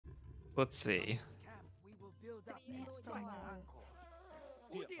Let's see.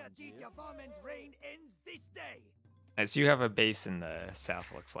 As you have a base in the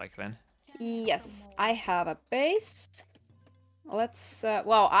south, looks like then. Yes, I have a base. Let's.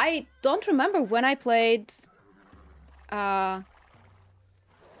 Well, I don't remember when I played. When I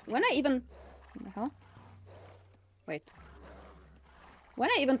even. What the hell? Wait. When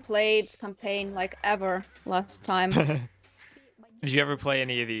I even played campaign like ever last time. Did you ever play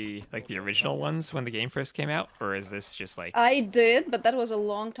any of the original ones when the game first came out, or is this just like? I did, but that was a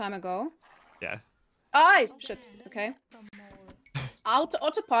long time ago. Yeah. Shit. Okay.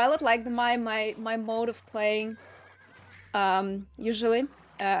 Autopilot, like my mode of playing. Usually,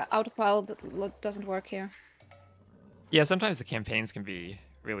 autopilot doesn't work here. Yeah, sometimes the campaigns can be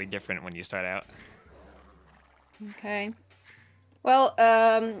really different when you start out. Okay. Well,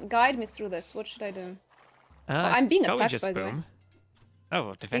 guide me through this. What should I do? I'm being attacked, by the way.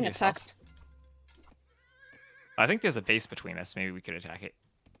 Oh, defend yourself. Attacked. I think there's a base between us. Maybe we could attack it.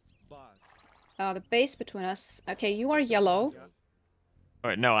 The base between us. Okay, you are yellow.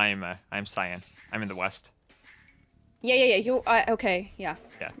 Oh, no, I'm cyan. I'm in the west. Yeah. You. Okay. Yeah.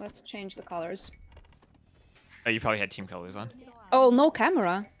 Let's change the colors. Oh, you probably had team colors on. Oh, no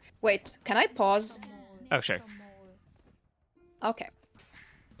camera. Wait, can I pause? Oh, sure. Okay.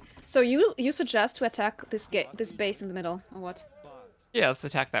 So you suggest to attack this base in the middle, or what? Yeah, let's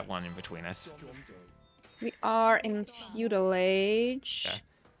attack that one in between us. We are in feudal age. Yeah.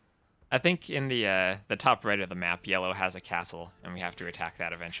 I think in the top right of the map, yellow has a castle, and we have to attack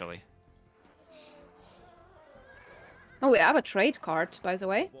that eventually. Oh, we have a trade card, by the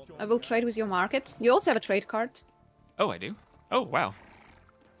way. I will trade with your market. You also have a trade card. Oh, I do? Oh, wow.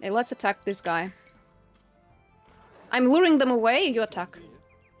 Hey, let's attack this guy. I'm luring them away, you attack.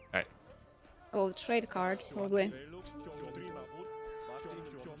 Alright. Oh, the trade card, probably.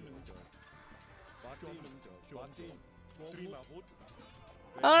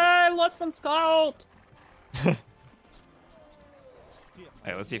 I lost on scout! Alright,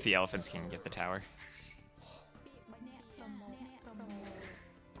 let's see if the elephants can get the tower.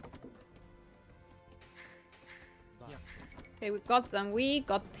 Okay, we got them. We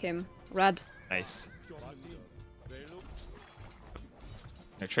got him. Red. Nice.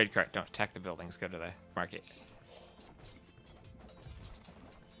 No, trade cart. Don't attack the buildings. Go to the market.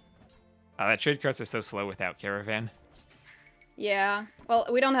 Oh, that trade carts are so slow without caravan. Yeah. Well,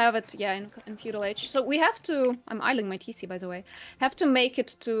 we don't have it, in feudal age. So we have to... I'm idling my TC, by the way. Have to make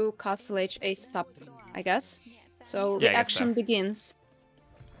it to castle age ASAP, I guess. So the action begins.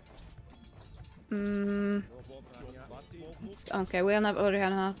 Okay, we already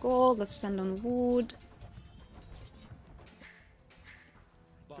have enough gold. Let's send on wood.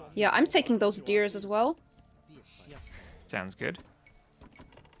 Yeah, I'm taking those deers as well. Sounds good.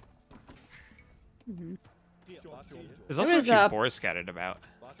 Mm-hmm. There's also a few boars scattered about.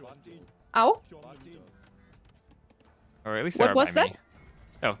 Ow? Or at least there are by me.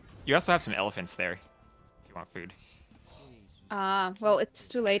 Oh, you also have some elephants there. If you want food. Well, it's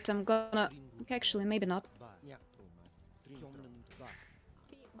too late. I'm gonna... Actually, maybe not.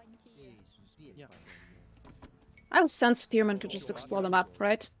 I'll send spearmen to just explore the map,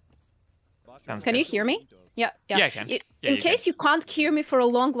 right? Can you hear me? Yeah. Yeah, I can. In case you can't hear me for a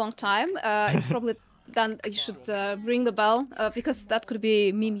long time, it's probably then you should ring the bell, because that could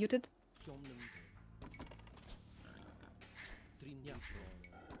be me muted.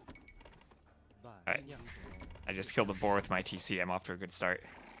 Alright. I just killed a boar with my TC. I'm off to a good start.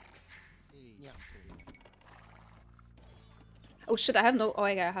 Oh shit, I have no... Oh,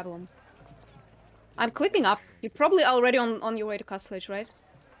 yeah, I have one. I'm clicking up. You're probably already on your way to Castle Age, right?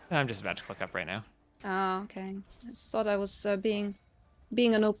 I'm just about to click up right now. Oh, okay. I just thought I was being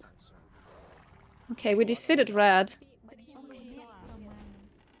a noob. Okay, we defeated red.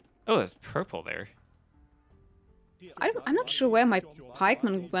 Oh, there's purple there. I'm not sure where my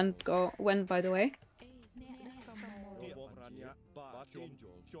pikeman went, by the way.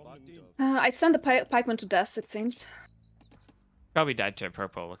 I sent the pikeman to death, it seems. Probably died to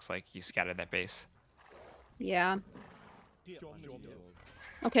purple. Looks like you scattered that base. Yeah.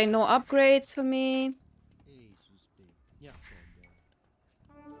 Okay, no upgrades for me.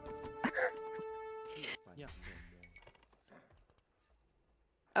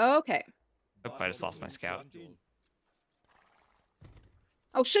 Okay. Oh, I just lost my scout.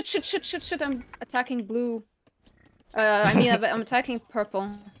 Oh shit, I'm attacking blue. I mean, I'm attacking purple.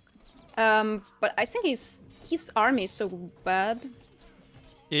 But I think his army is so bad.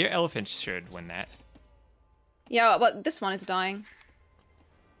 Yeah, your elephant should win that. Yeah, but this one is dying.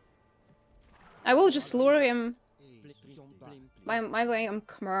 I will just lure him my way on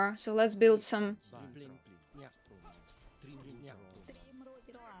Khmer, so let's build some.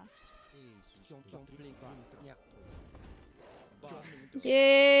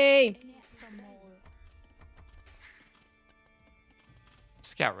 Yay!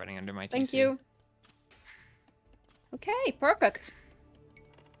 Scout running under my TC. Thank you. Okay, perfect.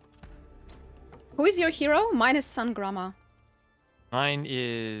 Who is your hero? Mine is Sangrama. Mine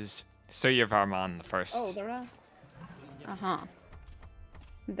is Suryavarman the first. Oh, there are.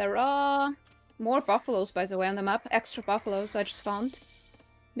 There are more buffaloes, by the way, on the map. Extra buffaloes I just found.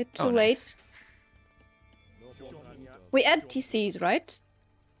 Bit too late. Nice. We add TCs, right?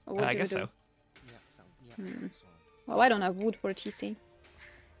 Or what I do we guess do? so. Well, I don't have wood for a TC.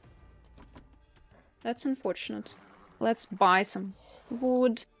 That's unfortunate. Let's buy some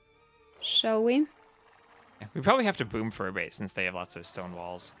wood, shall we? Yeah, we probably have to boom for a base since they have lots of stone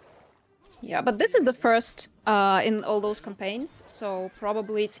walls. Yeah, but this is the first in all those campaigns, so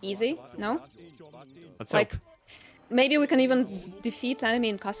probably it's easy, no? Let's like, hope. Maybe we can even defeat enemy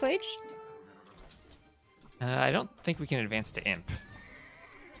in Castle Age? I don't think we can advance to Imp.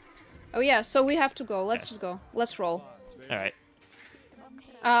 Oh yeah, so we have to go. Let's just go. Let's roll. Alright.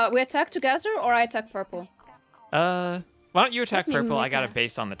 We attack together, or I attack purple? Why don't you attack purple? I got a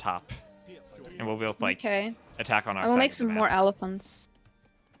base on the top. And we'll both, like, attack on our side. I will make some more elephants.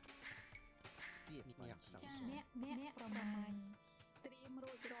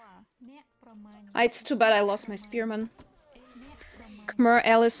 It's too bad I lost my spearman. Khmer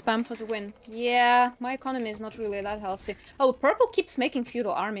Alice spam for the win. Yeah, my economy is not really that healthy. Oh, purple keeps making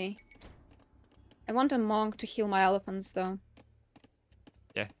feudal army. I want a monk to heal my elephants, though.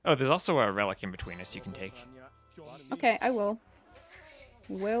 Yeah. Oh, there's also a relic in between us you can take. Okay, I will.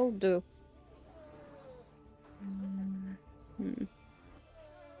 Will do.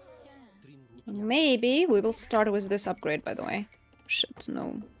 Maybe we will start with this upgrade, by the way. Shit,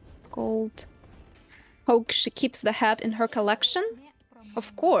 no. Gold. Oh, she keeps the hat in her collection?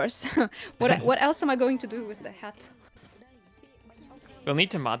 Of course. What else am I going to do with the hat? We'll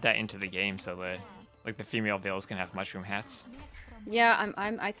need to mod that into the game so the female veils can have mushroom hats. Yeah,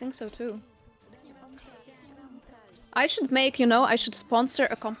 I think so too. I should make, I should sponsor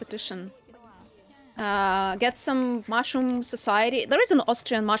a competition. Get some mushroom society. There is an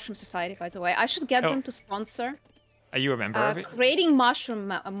Austrian mushroom society, by the way. I should get them to sponsor. Are you a member of it? Creating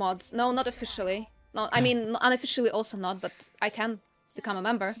mushroom mods. No, not officially. No, I mean, unofficially also not, but I can become a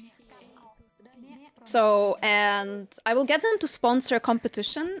member. So, and I will get them to sponsor a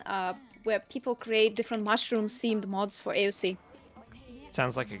competition where people create different mushroom-themed mods for AOC.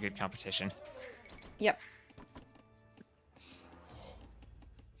 Sounds like a good competition. Yep.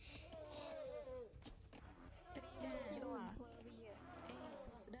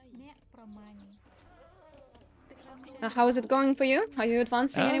 How is it going for you? Are you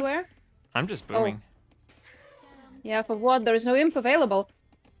advancing anywhere? I'm just booming. Yeah, for what? There is no imp available.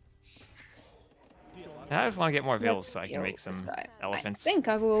 I just want to get more vills so I can make some elephants. I think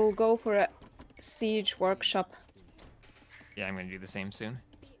I will go for a siege workshop. Yeah, I'm going to do the same soon.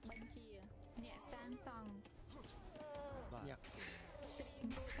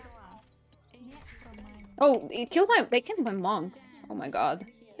 Oh, they killed my monk. Oh my god.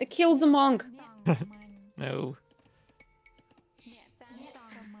 They killed the monk. No.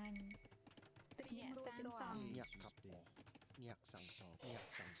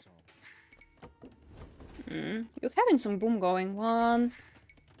 You're having some boom going. One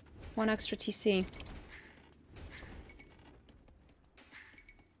extra TC.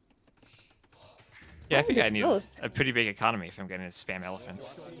 Yeah, I think I need a pretty big economy if I'm going to spam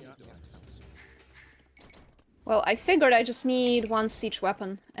elephants. Well, I figured I just need one siege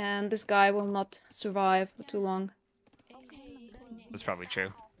weapon, and this guy will not survive for too long. That's probably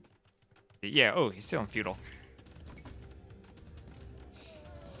true. Yeah, oh, he's still in feudal.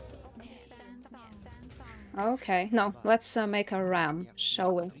 Okay, no, let's make a ram,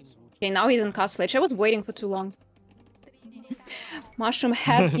 shall we? Okay, now he's in Castle Age. I was waiting for too long. Mushroom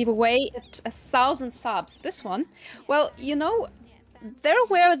hat giveaway at 1,000 subs. This one? Well, there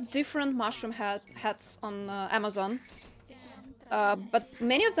were different mushroom hats on Amazon. But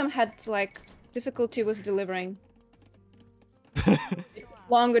many of them had, difficulty with delivering.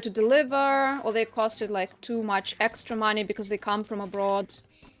 Longer to deliver, or they costed, too much extra money because they come from abroad.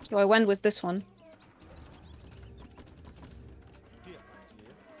 So I went with this one.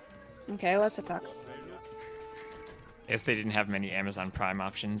 Okay, let's attack. I guess they didn't have many Amazon Prime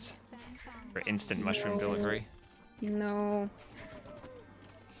options for instant mushroom delivery. No.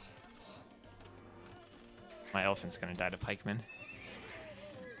 My elephant's gonna die to pikemen.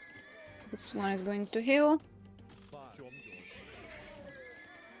 This one is going to heal.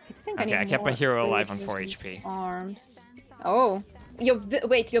 Okay, I kept my hero alive on 4 HP. Arms. Oh.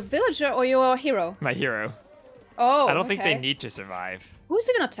 Wait, your villager or your hero? My hero. Oh, I don't think they need to survive. Who's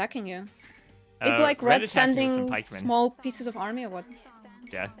even attacking you? Is like Red sending small pieces of army or what?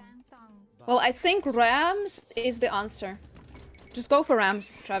 Yeah. Well, I think Rams is the answer. Just go for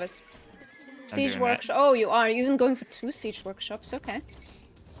Rams, Travis. Siege workshop. Oh, you are even going for 2 siege workshops. Okay.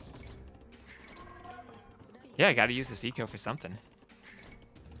 Yeah, I gotta use this eco for something.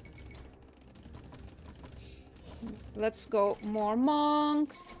 Let's go more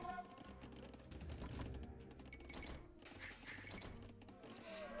monks.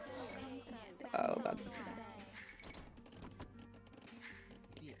 Oh god.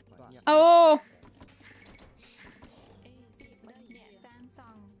 Oh!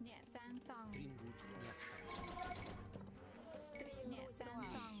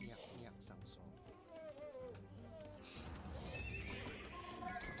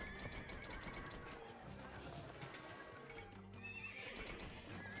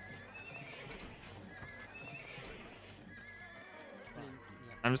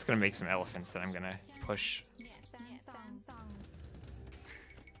 I'm just gonna make some elephants that I'm gonna push.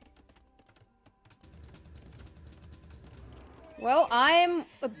 Well, I'm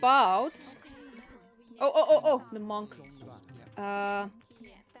about... Oh, the monk. I'm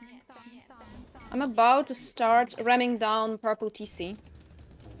about to start ramming down purple TC.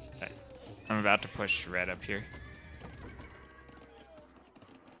 Okay. I'm about to push red up here.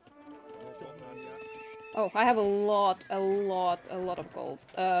 Oh, I have a lot of gold.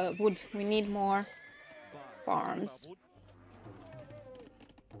 Wood. We need more farms.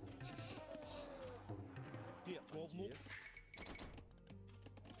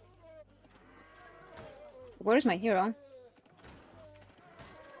 Where's my hero?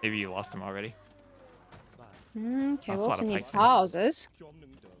 Maybe you lost him already. Okay, we also need houses.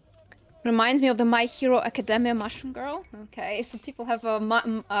 Reminds me of the My Hero Academia mushroom girl. Okay, so people have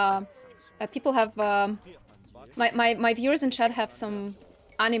my viewers in chat have some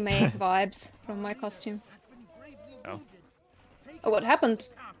anime vibes from my costume. Oh. Oh, what happened?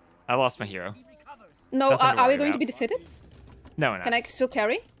 I lost my hero. No, are we going to be defeated? No, we're not. Can I still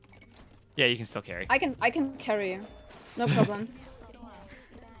carry? Yeah, you can still carry. I can carry you. No problem.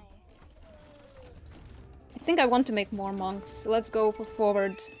 I think I want to make more monks. So let's go for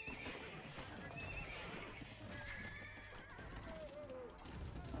forward.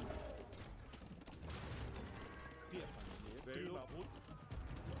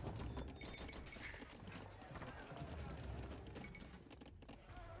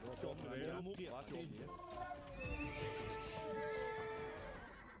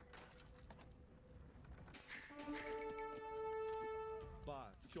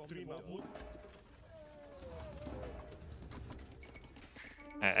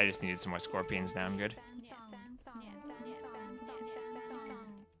 I just needed some more scorpions, now I'm good.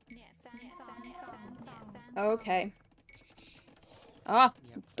 Okay. Ah,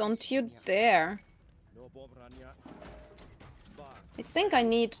 don't you dare. I think I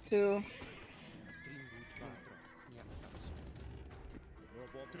need to...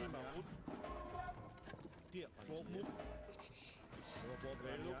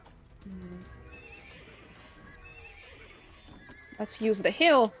 Let's use the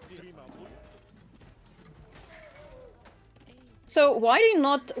hill. So why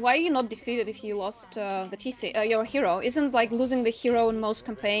are you not defeated if you lost the TC, your hero? Isn't like losing the hero in most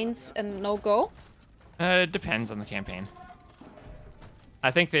campaigns and no go? It depends on the campaign. I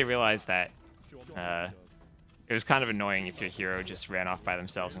think they realized that it was kind of annoying if your hero just ran off by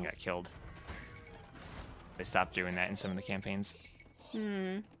themselves and got killed. They stopped doing that in some of the campaigns.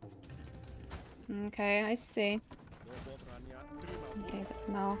 Okay, I see. Okay,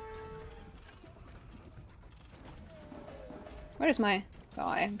 no. Where's my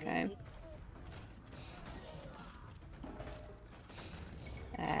guy? Okay.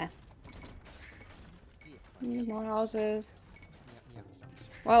 Need more houses.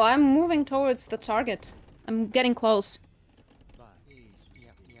 Well, I'm moving towards the target. I'm getting close.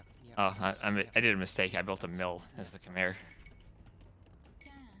 Oh, I did a mistake. I built a mill as the Khmer.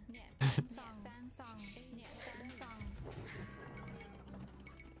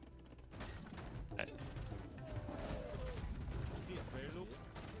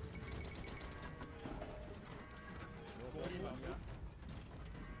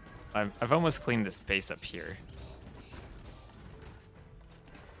 I've almost cleaned this base up here.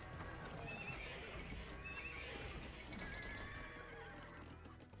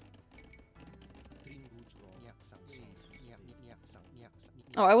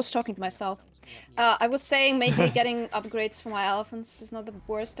 Oh, I was talking to myself. I was saying maybe getting upgrades for my elephants is not the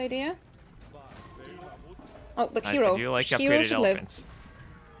worst idea. Oh, the hero. I do like hero upgraded should elephants.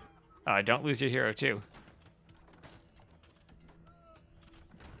 Don't lose your hero too.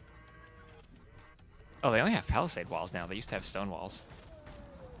 Oh, they only have palisade walls now. They used to have stone walls.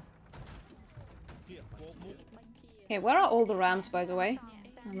 Okay, where are all the rams, by the way?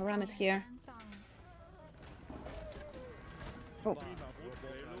 Oh, the ram is here. Oh.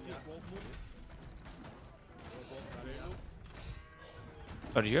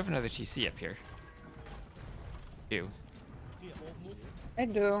 Oh, do you have another TC up here? You. I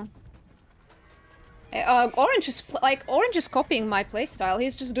do. Orange is copying my playstyle.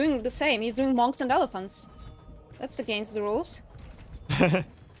 He's just doing the same. He's doing monks and elephants. That's against the rules.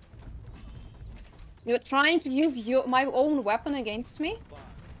 You're trying to use my own weapon against me?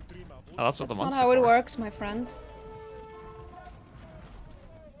 Oh, that's what the monks not how are it for. works, my friend.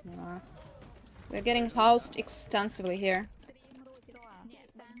 We're getting housed extensively here.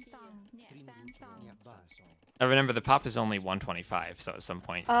 I remember the pop is only 125, so at some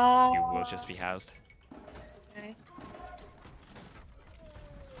point you will just be housed. Okay.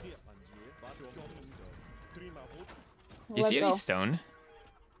 You see any stone?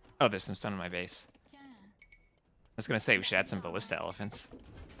 Oh, there's some stone in my base. I was gonna say we should add some ballista elephants.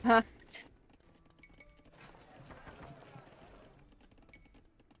 Huh.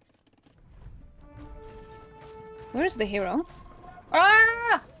 Where's the hero?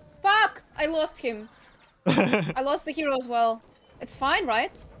 Ah! Fuck! I lost him. I lost the hero as well. It's fine,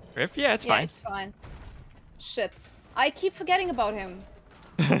 right? Rip? Yeah, it's fine. Yeah, it's fine. Shit. I keep forgetting about him.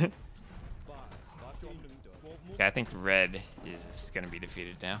 Yeah, I think red is gonna be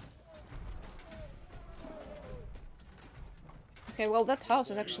defeated now. Okay, well that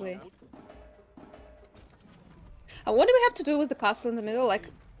house is actually... what do we have to do with the castle in the middle? Like,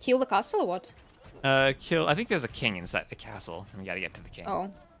 kill the castle or what? Kill... I think there's a king inside the castle, and we gotta get to the king.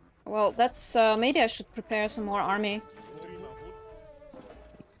 Oh. Well, that's... maybe I should prepare some more army.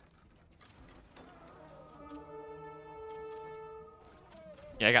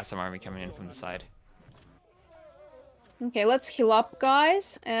 Yeah, I got some army coming in from the side. Okay, let's heal up,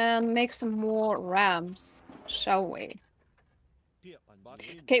 guys, and make some more rams, shall we?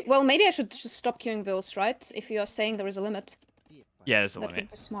 Okay, well, maybe I should just stop queuing vills, right? If you are saying there is a limit. Yeah, there's a that limit.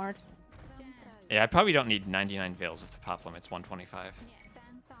 Would be smart. Yeah, I probably don't need 99 vills if the pop limit's 125.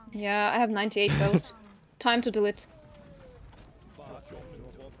 Yeah, I have 98 vills. Time to delete.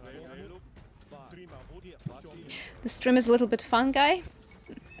 The stream is a little bit fun, guy.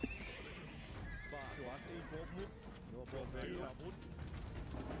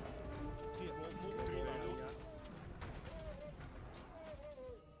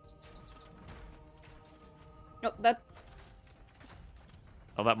 Oh, that...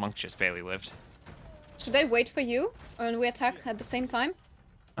 Oh, that monk just barely lived. Should I wait for you when we attack at the same time?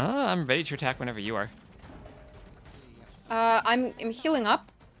 I'm ready to attack whenever you are. I'm healing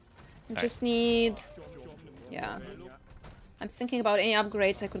up. I All just right. need... Yeah. I'm thinking about any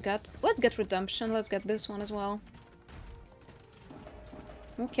upgrades I could get. Let's get Redemption. Let's get this one as well.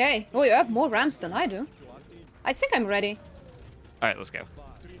 Okay. Oh, you have more rams than I do. I think I'm ready. Alright, let's go.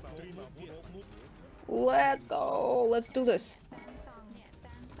 Let's go. Let's do this.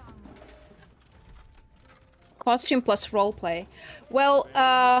 Costume plus roleplay. Well,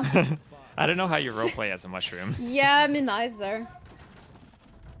 I don't know how you roleplay as a mushroom. yeah, me neither.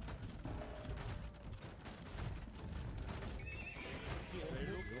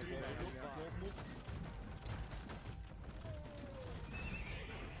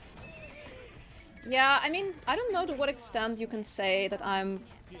 Yeah, I mean, I don't know to what extent you can say that I'm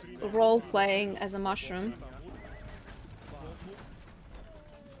role-playing as a mushroom.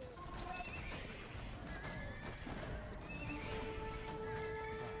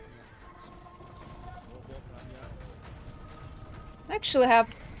 I actually have...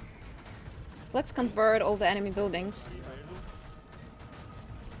 Let's convert all the enemy buildings.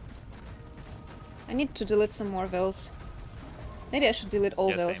 I need to delete some more vills. Maybe I should delete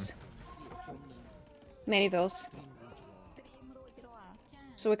all vills. Same. Many vills.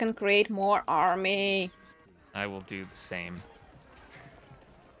 So we can create more army. I will do the same.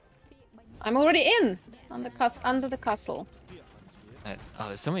 I'm already in! On the under the castle. Oh,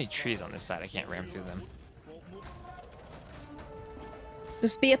 there's so many trees on this side, I can't ram through them.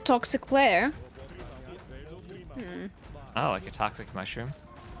 Just be a toxic player. Oh, like a toxic mushroom?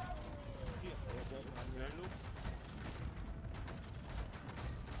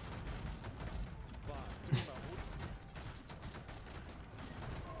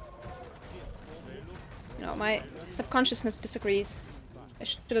 No, my subconsciousness disagrees. I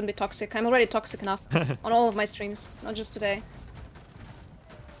shouldn't be toxic. I'm already toxic enough on all of my streams, not just today.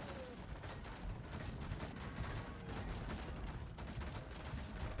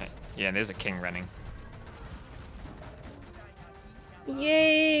 Yeah, there's a king running.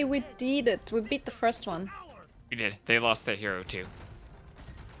 Yay, we did it. We beat the first one. We did. They lost their hero too.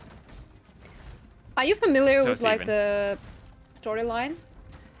 Are you familiar So with like the storyline?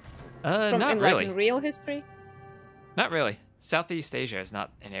 Not in, really. Like, in real history? Not really. Southeast Asia is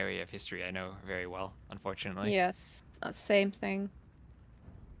not an area of history I know very well, unfortunately. Yes, same thing.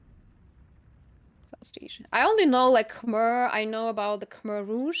 Southeast Asia. I only know like Khmer. I know about the Khmer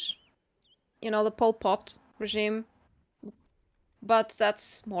Rouge. You know, the Pol Pot regime. But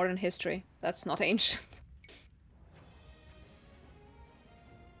that's modern history. That's not ancient.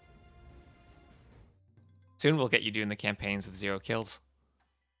 Soon we'll get you doing the campaigns with 0 kills.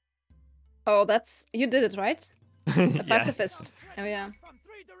 Oh, that's... You did it, right? A pacifist. Oh, yeah.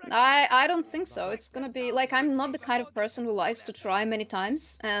 I don't think so. It's gonna be... Like, I'm not the kind of person who likes to try many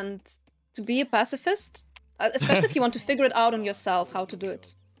times. And to be a pacifist, especially if you want to figure it out on yourself how to do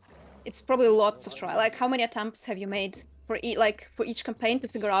it, it's probably lots of try. Like, how many attempts have you made for each campaign to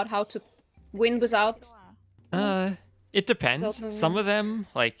figure out how to win without... It depends. Some of them,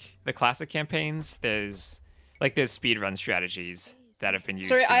 like the classic campaigns, there's speedrun strategies that have been used.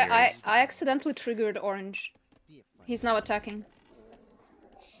 Sorry, for years. I accidentally triggered orange. He's now attacking.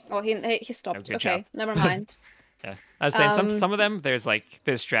 Oh, he stopped. Oh, okay, never mind. Yeah, I was saying some of them. There's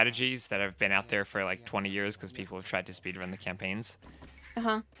strategies that have been out there for like 20 years because people have tried to speedrun the campaigns.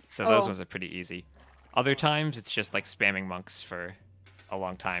 So those ones are pretty easy. Other times it's just like spamming monks for a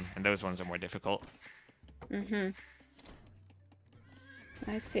long time, and those ones are more difficult.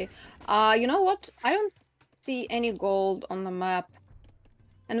 I see. You know what? I don't see any gold on the map.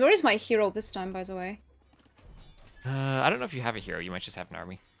 And where is my hero this time, by the way? I don't know if you have a hero. You might just have an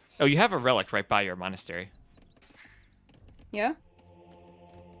army. Oh, you have a relic right by your monastery. Yeah?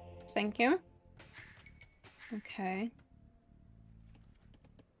 Thank you. Okay.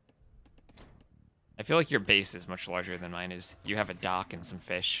 I feel like your base is much larger than mine is. You have a dock and some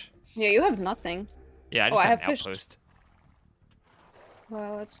fish. Yeah, you have nothing. Yeah, I just have an outpost.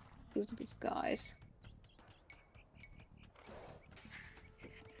 Well, let's use these guys.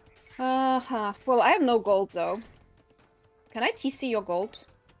 Well, I have no gold, though. Can I TC your gold?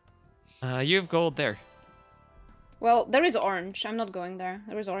 You have gold there. Well, there is orange. I'm not going there.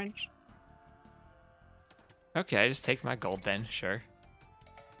 There is orange. Okay, I just take my gold then, sure.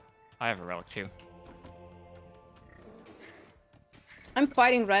 I have a relic too. I'm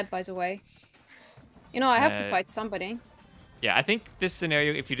fighting red, by the way. You know, I have to fight somebody. Yeah, I think this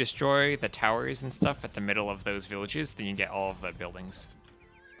scenario, if you destroy the towers and stuff at the middle of those villages, then you get all of the buildings.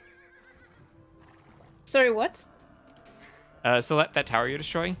 Sorry, what? So that tower you're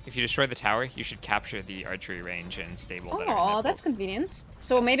destroying, if you destroy the tower, you should capture the archery range and stable that are in that Oh, that's convenient.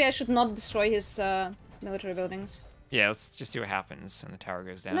 So maybe I should not destroy his military buildings. Yeah, let's just see what happens when the tower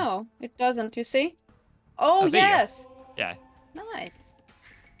goes down. No, it doesn't, you see? Oh, yes! Yeah. Nice.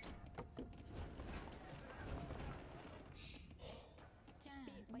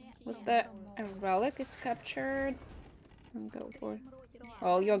 Was there a relic is captured? I'll go for...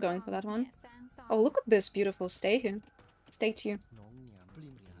 Oh, you're going for that one. Oh, look at this beautiful statue.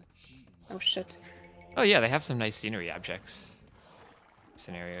 Oh, shit. Oh, yeah, they have some nice scenery objects.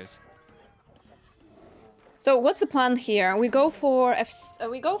 Scenarios. So, what's the plan here? We go for...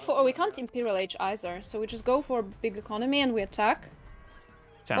 Oh, we can't Imperial Age either, so we just go for big economy and we attack.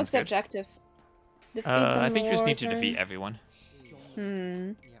 Sounds What's good. the objective? I think you just need to defeat everyone.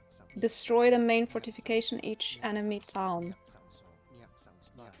 Destroy the main fortification, each enemy town.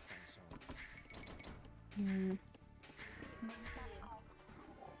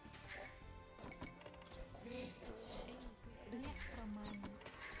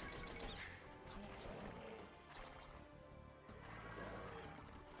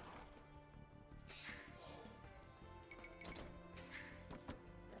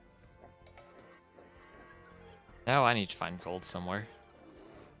 Now I need to find gold somewhere.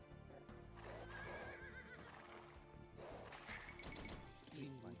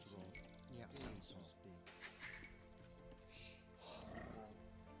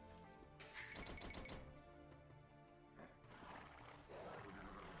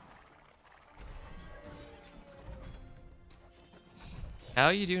 How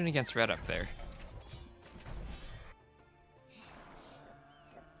are you doing against red up there?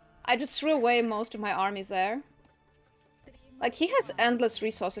 I just threw away most of my armies there. Like, he has endless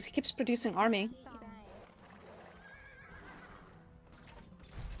resources. He keeps producing army.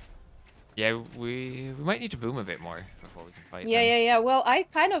 Yeah, we might need to boom a bit more before before we can fight. Yeah, them. yeah. Well, I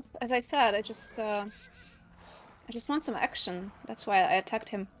kind of, as I said, I just want some action. That's why I attacked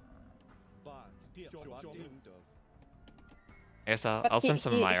him. I guess I'll But send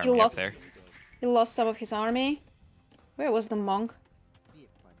some of my army up there. He lost some of his army. Where was the monk?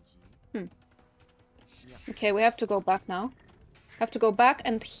 Okay, we have to go back now. Have to go back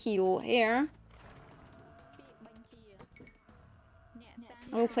and heal here.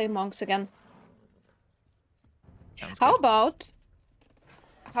 I will play monks again. How about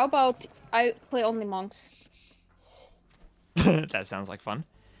I play only monks? That sounds like fun.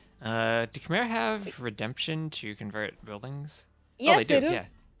 Do Khmer have redemption to convert buildings? Yes, oh, they do. Yeah.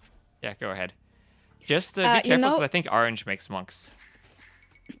 Yeah, go ahead. Just be careful, because I think orange makes monks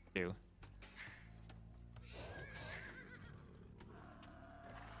too.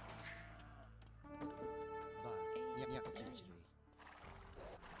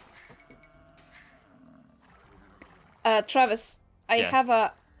 Travis, I have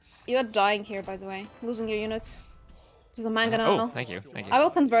a... You're dying here, by the way. Losing your units. There's a mangonel. Oh, thank you, thank you. I will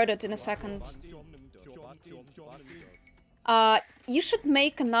convert it in a second. You should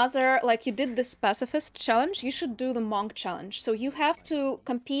make another, like you did this pacifist challenge, you should do the monk challenge. So you have to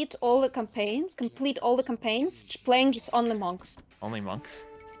complete all the campaigns, playing just only monks. Only monks?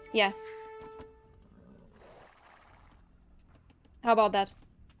 Yeah. How about that?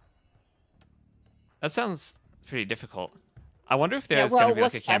 That sounds pretty difficult. I wonder if there's going to be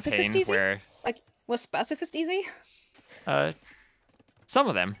like a campaign where... Like, was pacifist easy? Some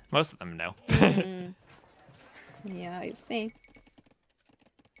of them. Most of them, no. Yeah, you see.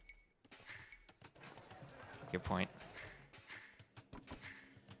 Good point.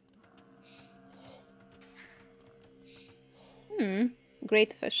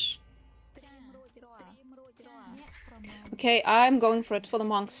 Great fish. Okay, I'm going for it, for the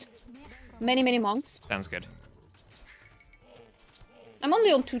monks. Many, many monks. Sounds good. I'm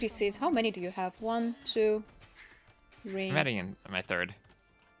only on 2 DCs. How many do you have? 1, 2, 3. I'm heading in my third.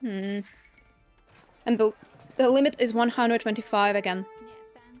 And the limit is 125 again.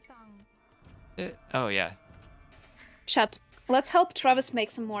 Oh, yeah. Chat, let's help Travis make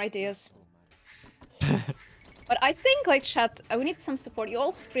some more ideas. But I think, like, chat, we need some support. You're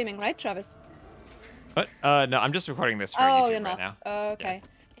also streaming, right, Travis? What? No, I'm just recording this for YouTube right now. Okay. Yeah.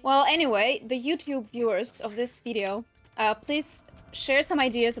 Well, anyway, the YouTube viewers of this video, please share some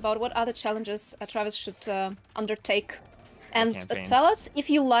ideas about what other challenges Travis should undertake. And tell us if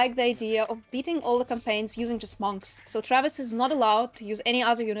you like the idea of beating all the campaigns using just monks. So Travis is not allowed to use any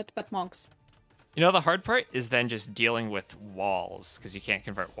other unit but monks. You know, the hard part is then just dealing with walls, because you can't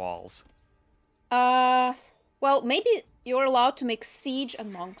convert walls. Well, maybe you're allowed to make siege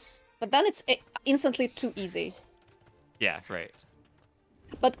and monks, but then it's instantly too easy. Yeah, right.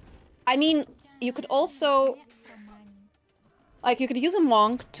 But, I mean, you could also... Like, you could use a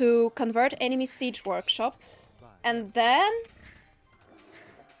monk to convert enemy siege workshop, and then...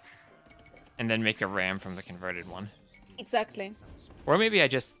 And then make a ram from the converted one. Exactly. Or maybe I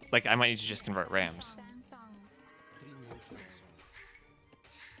just, like, I might need to just convert rams.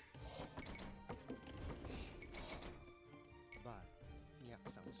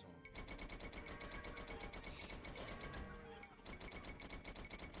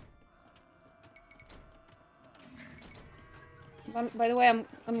 By the way,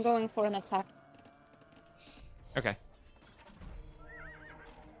 I'm going for an attack. Okay.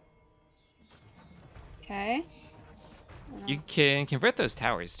 Okay. You can convert those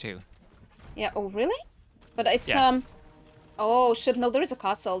towers too. Yeah. Oh, really? But it's Oh shit! No, there is a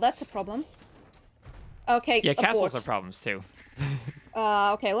castle. That's a problem. Okay. Yeah, castles are problems too.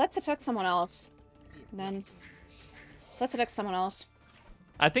 Okay. Let's attack someone else. Then. Let's attack someone else.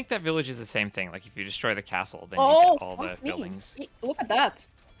 I think that village is the same thing. Like, if you destroy the castle, then you get all the buildings. Look at that.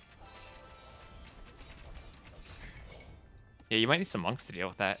 Yeah, you might need some monks to deal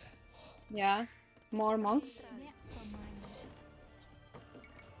with that. Yeah. More monks.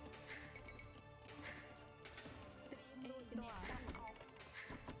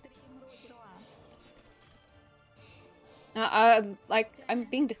 Like, I'm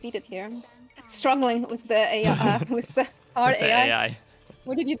being defeated here. Struggling with the AI, with the hard AI.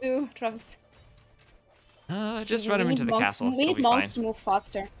 What did you do, Travis? Just run them into the castle. We need monks to move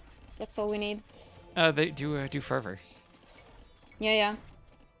faster. That's all we need. They do fervor. Yeah, yeah.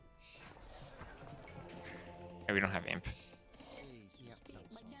 Oh, we don't have imp.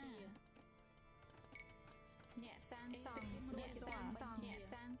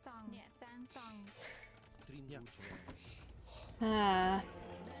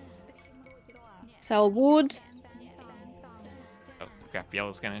 Sell wood. Oh, crap,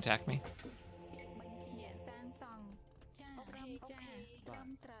 yellow's gonna attack me.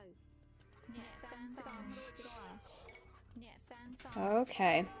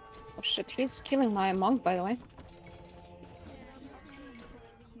 Okay. Oh shit, he's killing my monk, by the way.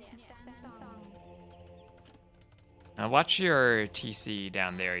 Watch your TC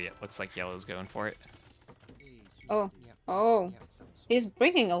down there. It looks like yellow's going for it. Oh. Oh. He's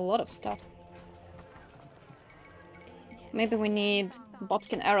bringing a lot of stuff. Maybe we need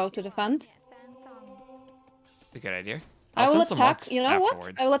Botkin Arrow to defend. A good idea. I will send attack, some you know afterwards.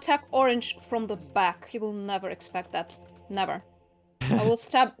 what? I will attack Orange from the back. He will never expect that. Never. I will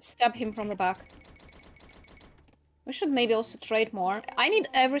stab him from the back. We should maybe also trade more. I need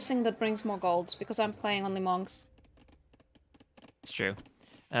everything that brings more gold, because I'm playing only monks. It's true.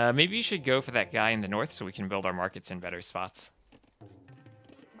 Maybe you should go for that guy in the north so we can build our markets in better spots.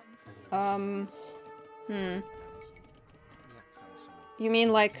 You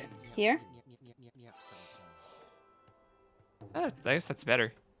mean like here? I guess that's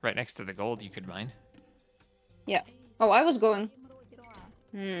better. Right next to the gold you could mine. Yeah. Oh, I was going.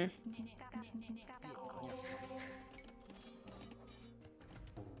 My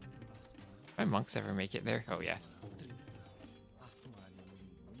monks ever make it there? Oh, yeah.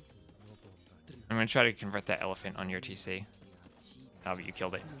 I'm gonna try to convert that elephant on your TC. Oh, but you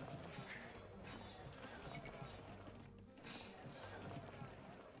killed it.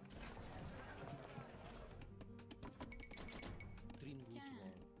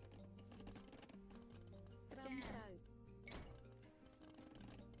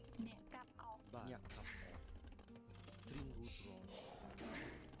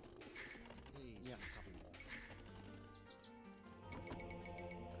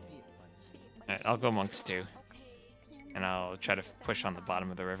 Alright, I'll go monks too. And I'll try to push on the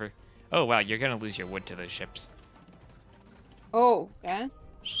bottom of the river. Oh wow, you're gonna lose your wood to those ships. Oh, yeah.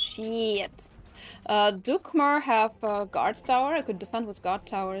 Shit. Dukmer have a guard tower. I could defend with guard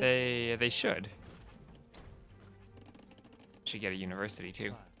towers. They should. Should get a university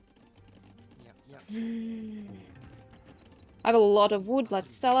too. I have a lot of wood.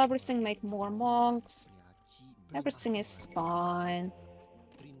 Let's sell everything, make more monks. Everything is fine.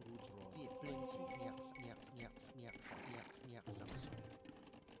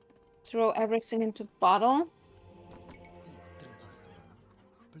 Throw everything into battle.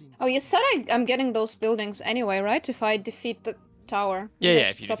 Oh, you said I'm getting those buildings anyway, right? If I defeat the tower. Yeah, Maybe yeah, I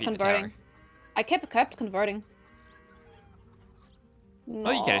if should you stop defeat converting. the tower. I kept converting.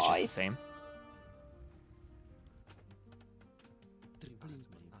 Oh, you get it just the Nice. same.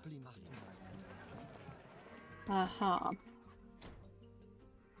 Uh-huh.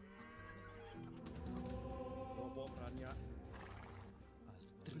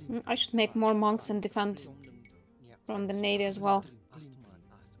 I should make more monks and defend from the navy as well.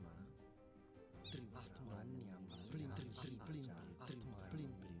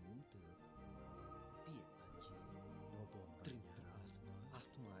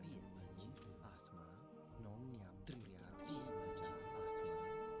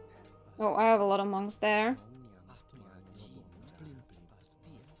 Oh, I have a lot of monks there.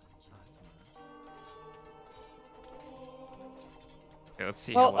 Okay, let's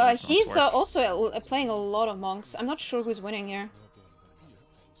see how well these monks he's work. also playing a lot of monks. I'm not sure who's winning here.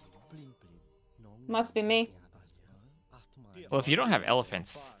 Must be me. Well, if you don't have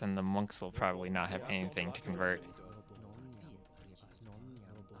elephants, then the monks will probably not have anything to convert.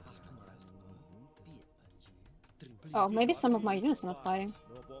 Oh, maybe some of my units are not fighting.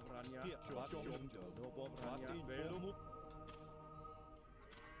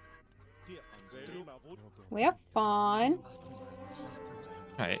 We are fine.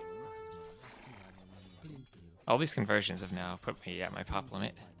 Alright. All these conversions have now put me at my pop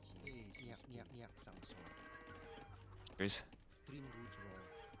limit. Here's...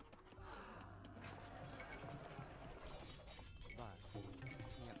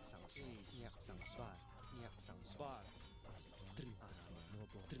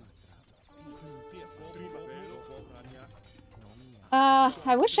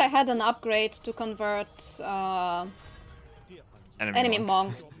 I wish I had an upgrade to convert enemy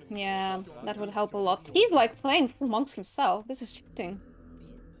monks. Yeah, that would help a lot. He's like playing full monks himself. This is cheating.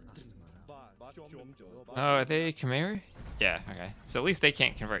 Oh, are they Khmer? Yeah, okay. So at least they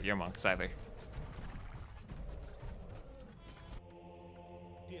can't convert your monks either.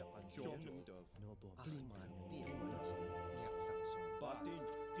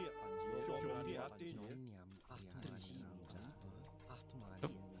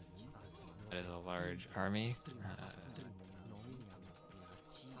 That is a large army.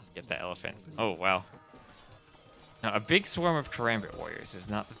 Get the elephant. Oh, wow. Now, a big swarm of Karambit warriors is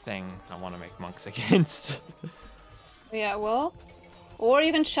not the thing I want to make monks against. Yeah, well, or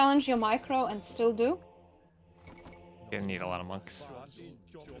you can challenge your micro and still do. Gonna need a lot of monks.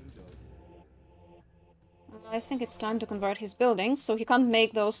 I think it's time to convert his buildings, so he can't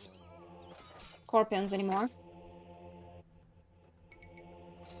make those scorpions anymore.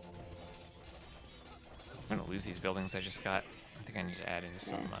 I'm gonna lose these buildings I just got. I think I need to add in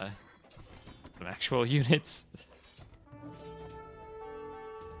some actual units.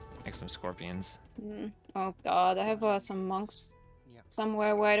 Like some scorpions. Oh god, I have some monks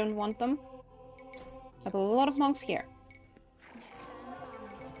somewhere where I don't want them. I have a lot of monks here.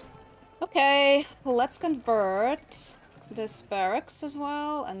 Okay, let's convert this barracks as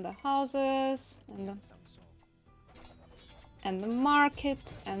well, and the houses, and the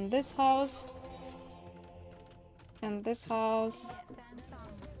market, and this house, and this house.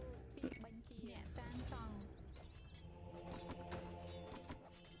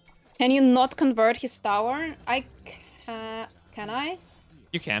 Can you not convert his tower? Can I?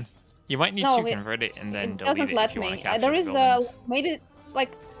 You can. You might need to convert it and then delete it if you want to capture There the is buildings. maybe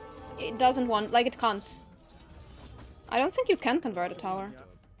like it doesn't want, like it can't. I don't think you can convert a tower.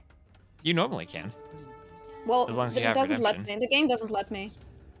 You normally can. Well, as long as you it have doesn't redemption. let me. The game doesn't let me.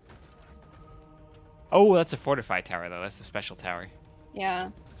 Oh, that's a fortified tower though. That's a special tower.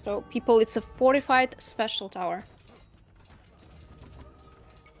 Yeah. So people, it's a fortified special tower.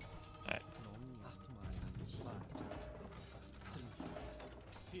 Alright.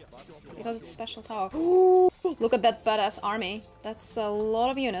 Because it's a special tower. Ooh, look at that badass army. That's a lot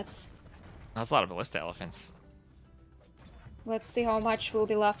of units. That's a lot of ballista elephants. Let's see how much will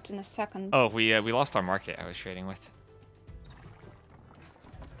be left in a second. Oh, we lost our market I was trading with.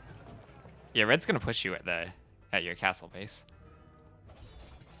 Yeah, red's gonna push you at your castle base.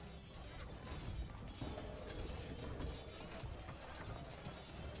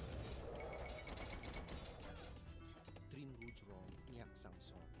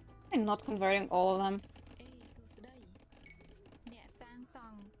 I'm not converting all of them.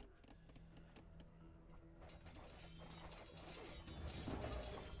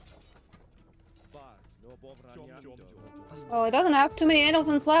 Well, it doesn't have too many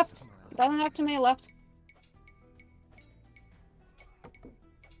elephants left. It doesn't have too many left.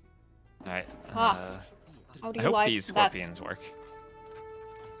 Alright. How do I you hope like these that? scorpions work.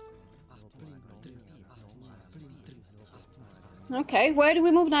 Okay, where do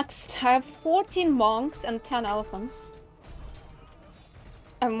we move next? I have 14 monks and 10 elephants.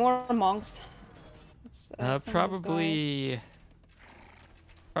 I have more monks. Let's send Probably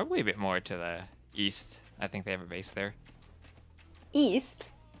a bit more to the east. I think they have a base there. east.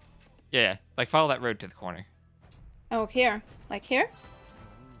 Yeah, like follow that road to the corner. Oh, here. Like here?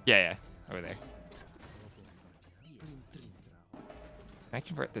 Yeah, over there. Can I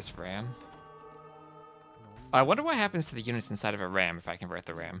convert this ram? I wonder what happens to the units inside of a ram if I convert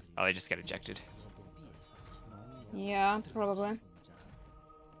the ram. Oh, they just get ejected. Yeah, probably.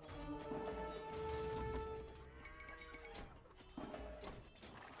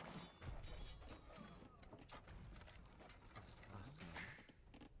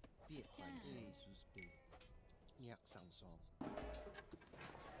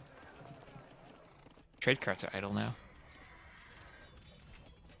 Trade carts are idle now.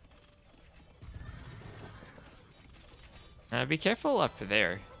 Be careful up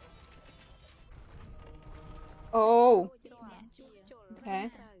there. Oh. Okay.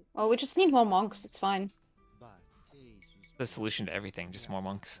 Well, we just need more monks. It's fine. The solution to everything, just more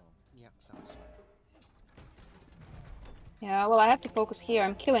monks. Yeah, well, I have to focus here.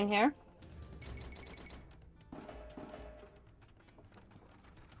 I'm killing here.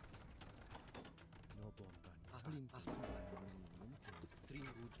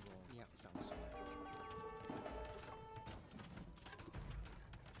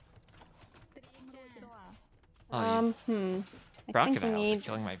 Oh, these I think we crocodiles are need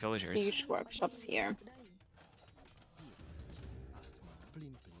killing my villagers. siege workshops here.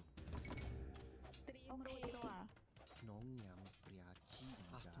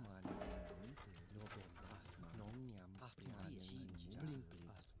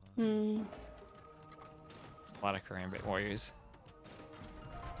 A lot of Karambit warriors.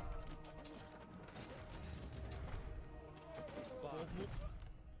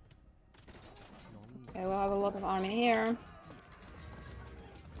 Okay, we'll have a lot of army here.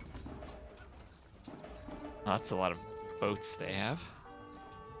 Oh, that's a lot of boats they have.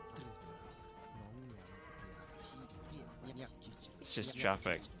 Let's just drop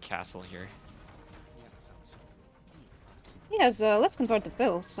a castle here. Yes, let's convert the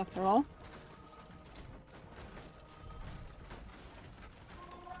bills, after all.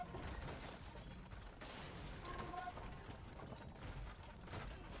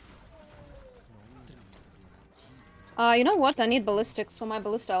 You know what? I need ballistics for my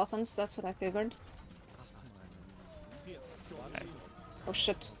ballista elephants. That's what I figured. Okay. Oh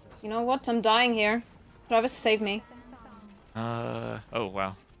shit. You know what? I'm dying here. Travis, save me. Oh,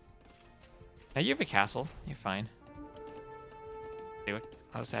 wow. Now you have a castle. You're fine. Okay,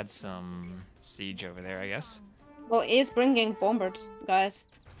 I'll just add some siege over there, I guess. Well, he's bringing bombers, guys.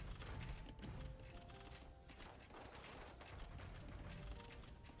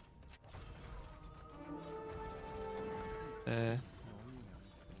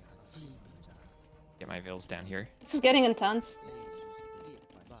 Get my vills down here. This is getting intense.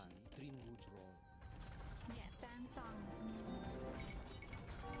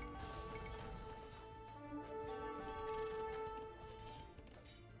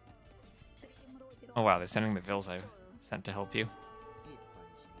 Oh wow, they're sending the vills I sent to help you.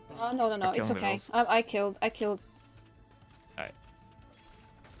 Oh no, it's okay. I killed. Alright.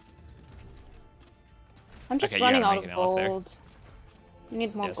 I'm just running out of gold. You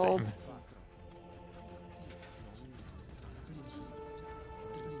need more gold. Same.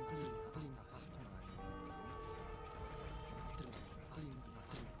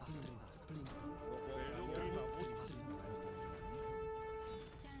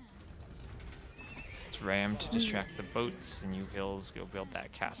 It's ram to distract the boats, and you vills go build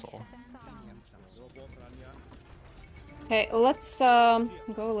that castle. Okay, let's go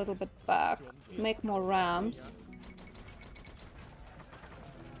a little bit back. Make more rams.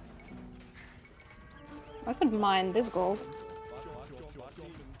 I could mine this gold.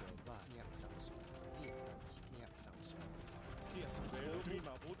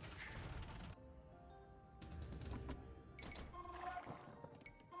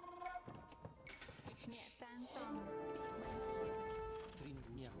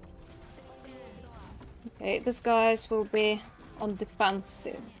 Okay, these guys will be on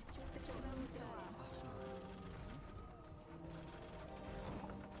defensive.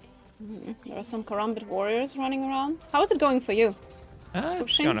 There are some Karambit warriors running around. How is it going for you?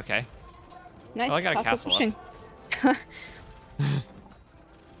 It's going okay. Nice, well, I got a castle pushing.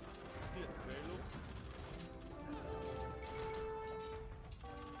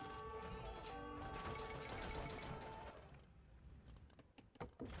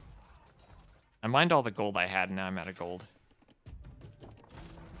 I mined all the gold I had, and now I'm out of gold.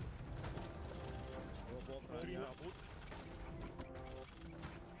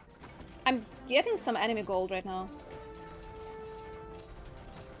 I'm getting some enemy gold right now.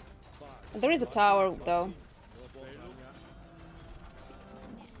 There is a tower, though.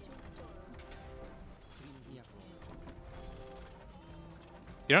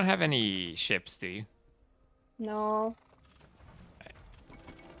 You don't have any ships, do you? No.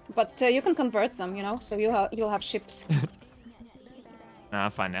 But you can convert them, you know, so you'll have ships. No,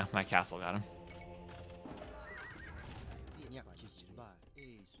 I'm fine now. My castle got him.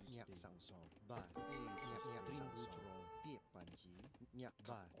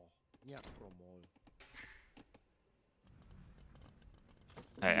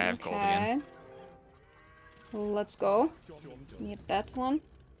 I have gold again. Let's go. Need that one.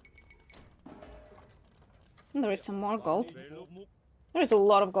 And there is some more gold. There is a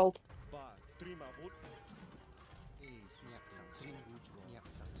lot of gold.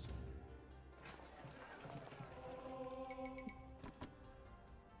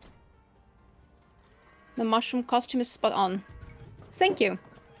 The mushroom costume is spot on. Thank you.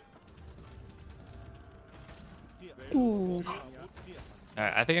 Ooh.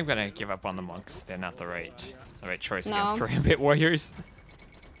 I think I'm gonna give up on the monks. They're not the right choice against Karambit warriors.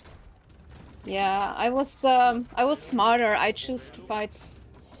 Yeah, I was smarter. I chose to fight.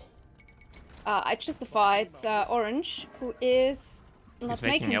 I chose to fight Orange, who is not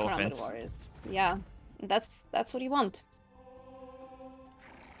making Karambit warriors. Yeah, that's what you want.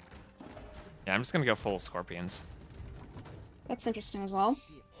 Yeah, I'm just gonna go full scorpions. That's interesting as well.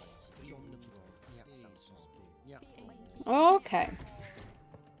 Okay.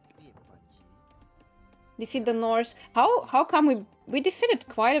 Defeat the Norse. How come we defeated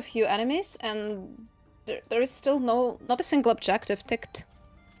quite a few enemies and there is still not a single objective ticked?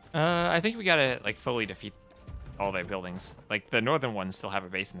 I think we gotta like fully defeat all their buildings. Like the northern ones still have a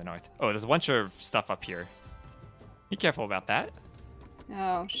base in the north. Oh, there's a bunch of stuff up here. Be careful about that.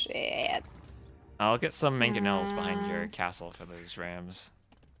 Oh shit. I'll get some mangonels behind your castle for those rams.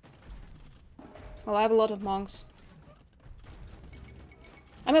 Well, I have a lot of monks.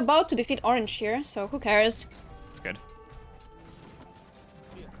 I'm about to defeat Orange here, so who cares? That's good.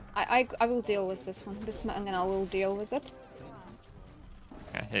 I will deal with this one. This mangonel will deal with it.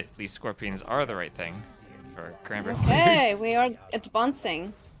 Yeah, these scorpions are the right thing for Karambit Okay, warriors. we are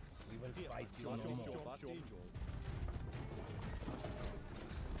advancing.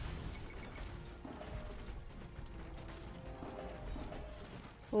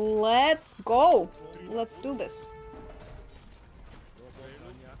 Let's go. Let's do this.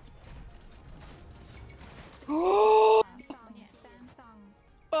 Oh,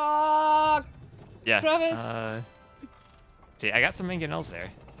 fuck. Yeah. Travis. See, I got some mangonels there.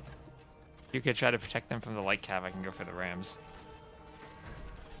 You could try to protect them from the light cav. I can go for the rams.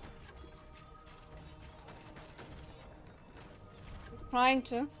 Trying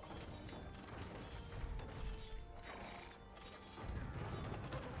to.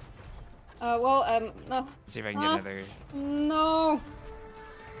 Well, no. Let's see if I can get another. No.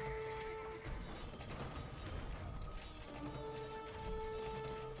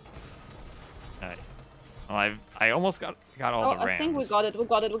 Alright. Well, I almost got all the rams. I think we got it. We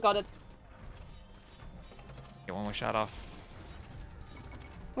got it. We got it. Get one more shot off.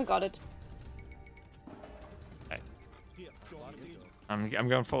 We got it. Alright. I'm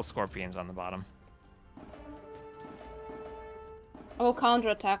going full scorpions on the bottom. I will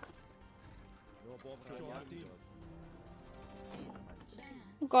counterattack.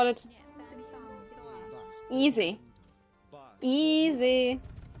 Got it. Easy. Easy.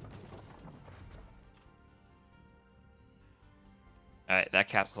 Alright, that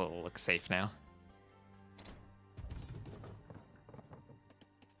castle looks safe now.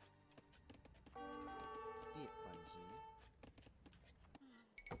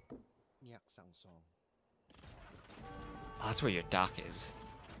 Oh, that's where your dock is.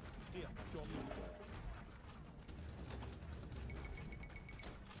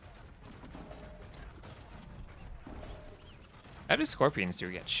 How do scorpions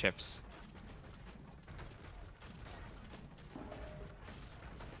do get ships?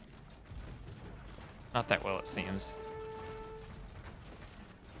 Not that well, it seems.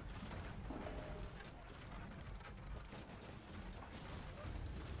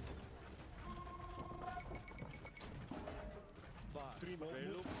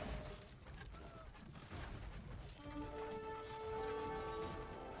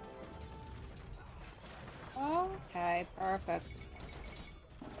 Okay, perfect.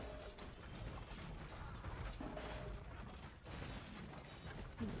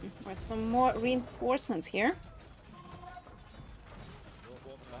 With some more reinforcements here.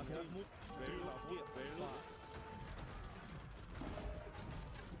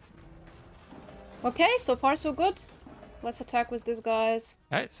 Okay, so far so good. Let's attack with these guys.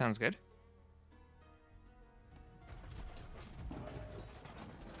 Alright, sounds good.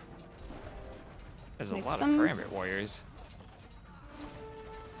 There's a lot of Karambit warriors.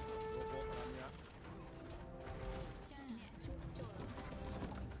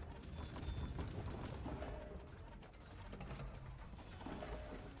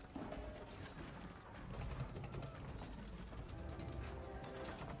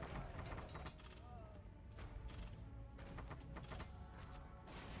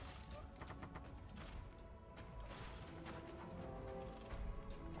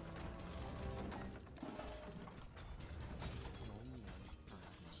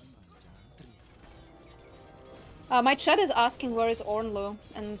 My chat is asking where is Ornlu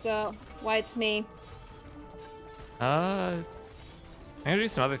and why it's me. I'm gonna do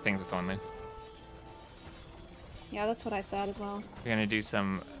some other things with Ornlu. Yeah, that's what I said as well. We're gonna do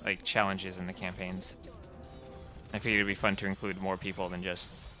some like challenges in the campaigns. I figured it'd be fun to include more people than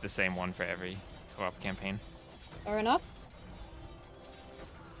just the same one for every co-op campaign. Fair enough.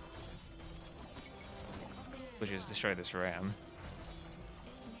 Which is destroy this ram.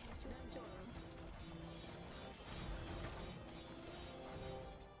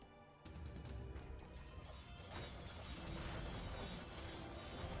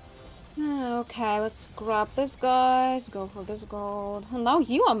 Okay, let's grab this guys, go for this gold. And now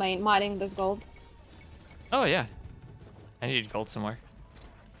you are mining this gold. Oh yeah. I needed gold somewhere.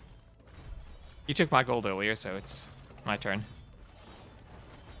 You took my gold earlier, so it's my turn.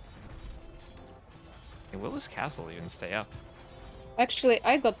 Hey, will this castle even stay up? Actually,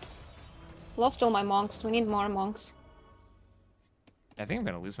 I lost all my monks. We need more monks. I think I'm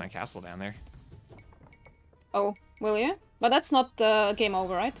gonna lose my castle down there. Oh, will you? But that's not the game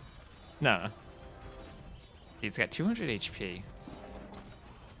over, right? No. He's got 200 HP. I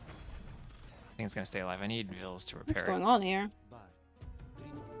think it's gonna stay alive. I need vills to repair What's going on here?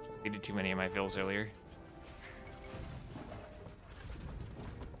 I did too many of my vills earlier.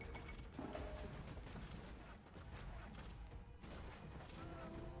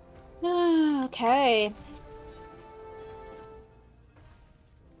 Okay.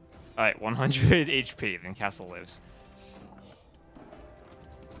 Alright, 100 HP, then castle lives.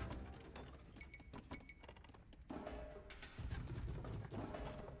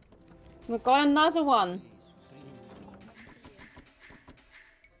 We got another one.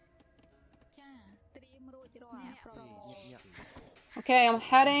 Okay, I'm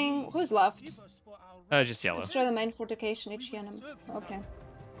heading... Who's left? Just yellow. Destroy the main fortification each enemy. Okay.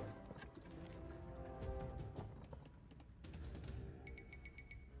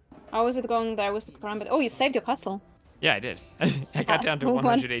 How is it going there with the karambit? Oh, you saved your castle. Yeah, I did. I got down to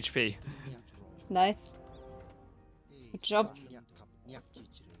 100 HP. Nice. Good job.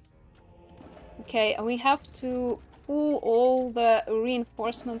 Okay, and we have to pull all the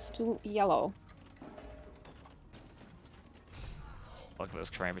reinforcements to yellow. Look at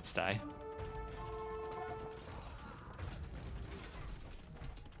those karambits die.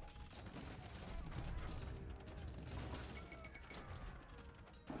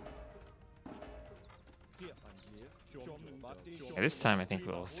 Yeah, this time I think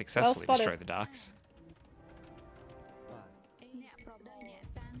we'll successfully destroy the docks.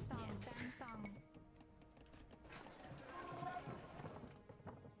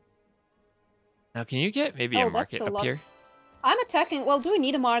 Now, can you get maybe a market up here? I'm attacking. Well, do we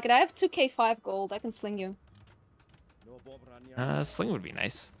need a market? I have 2k5 gold. I can sling you. Sling would be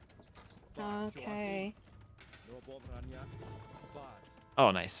nice. Okay.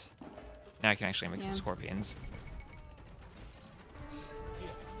 Oh, nice. Now I can actually make some scorpions.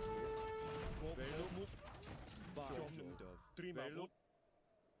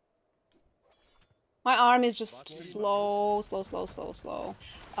 My arm is just slow.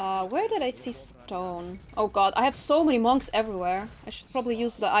 Where did I see stone? Oh god, I have so many monks everywhere. I should probably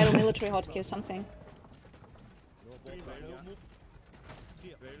use the idle military hotkey or something.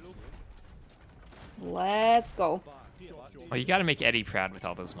 Let's go. Well, you gotta make Eddie proud with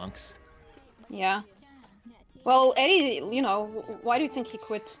all those monks. Yeah. Well, Eddie, you know, why do you think he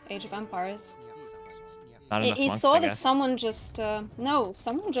quit Age of Empires? Not enough he monks, saw I that guess. someone just... no,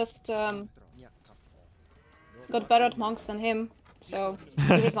 someone just got better at monks than him, so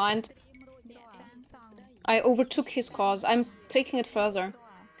he resigned. I overtook his cause. I'm taking it further,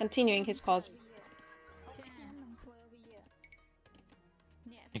 continuing his cause.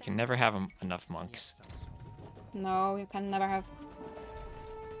 You can never have enough monks. No, you can never have.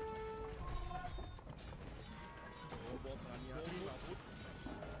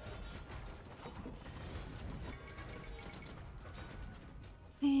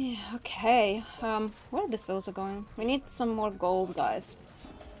 Okay, where are these villas going? We need some more gold, guys.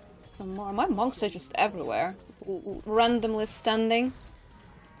 Some more. My monks are just everywhere. Randomly standing.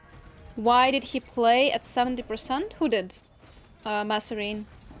 Why did he play at 70%? Who did? Masserine.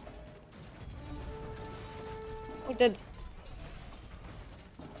 Who did?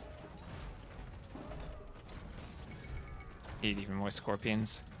 Need even more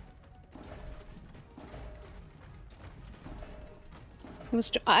scorpions.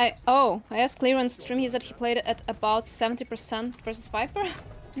 I asked Clear on stream. He said he played at about 70% versus Viper.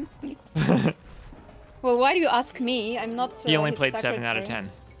 Well, why do you ask me? I'm not. He only his played secretary. 7 out of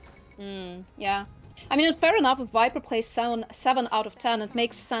 10. Yeah. I mean, fair enough. If Viper plays 7 out of 10, it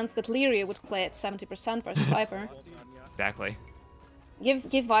makes sense that Lyria would play at 70% versus Viper. Exactly.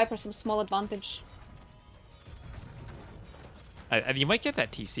 Give Viper some small advantage. You might get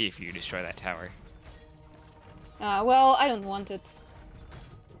that TC if you destroy that tower. Well, I don't want it.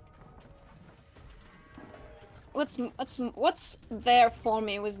 What's there for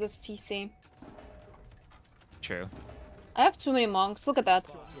me with this TC? True. I have too many monks. Look at that.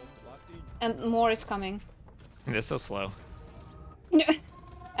 And more is coming. They're so slow.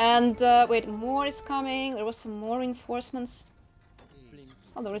 And wait, more is coming. There was some more reinforcements.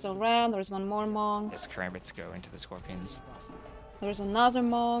 Oh, there is a ram. There's one more monk. Yes, karambits go into the scorpions. There's another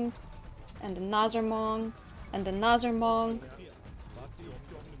monk, and another monk, and another monk.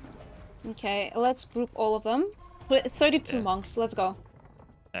 Okay, let's group all of them. 32 monks. Let's go.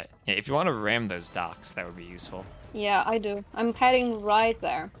 Yeah, if you want to ram those docks, that would be useful. Yeah, I do. I'm heading right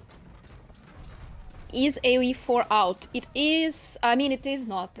there. Is AoE4 out? It is. I mean, it is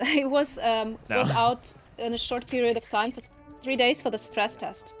not. It was out in a short period of time, for 3 days for the stress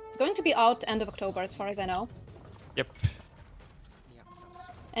test. It's going to be out end of October, as far as I know. Yep.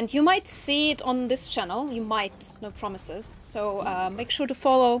 And you might see it on this channel. You might. No promises. So make sure to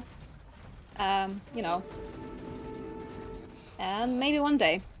follow. You know. And maybe one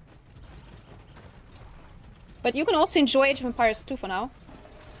day. But you can also enjoy Age of Empires 2 for now.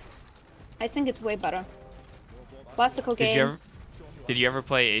 I think it's way better. Classical game. Did you ever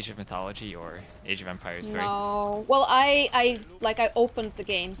play Age of Mythology or Age of Empires 3? No. Well, I opened the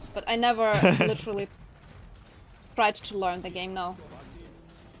games, but I never literally tried to learn the game, no.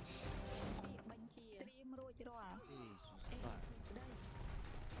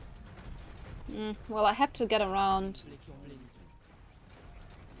 Well, I have to get around.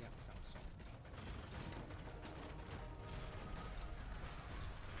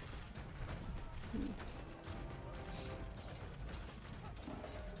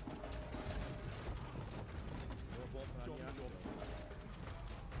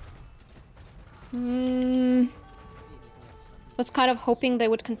 Was kind of hoping they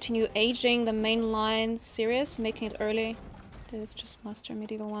would continue aging the main line series, making it early. They just master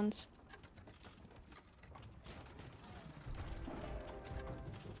medieval ones.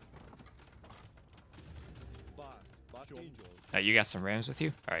 You got some rams with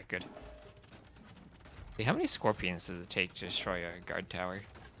you? Alright, good. Hey, how many scorpions does it take to destroy a guard tower?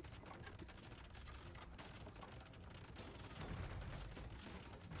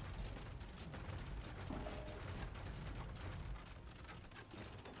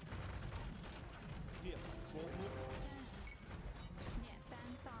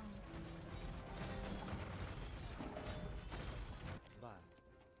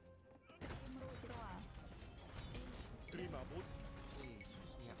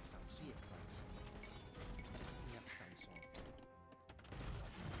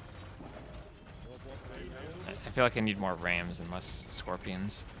 I feel like I need more rams and less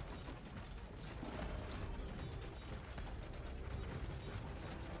scorpions.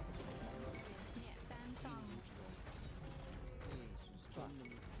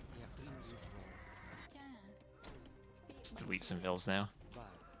 Let's delete some vills now.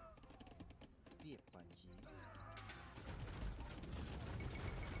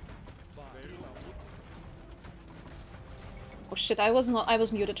 Oh shit, I was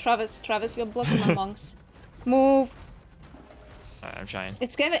muted. Travis, you're blocking my monks. Move. I'm trying.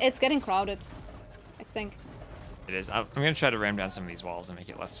 It's getting crowded, I think. It is. I'm gonna try to ram down some of these walls and make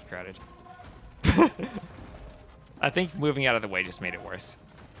it less crowded. I think moving out of the way just made it worse.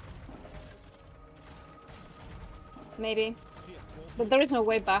 Maybe. But there is no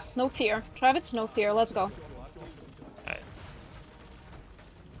way back. No fear. Travis, no fear. Let's go. Alright.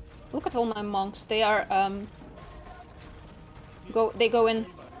 Look at all my monks. They are, They go in.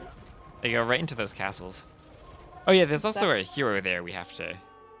 They go right into those castles. Oh yeah, there's also a hero there we have to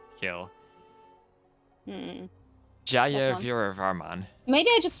kill. Suryavarman. Maybe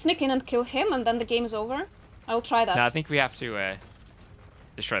I just sneak in and kill him and then the game is over? I'll try that. No, I think we have to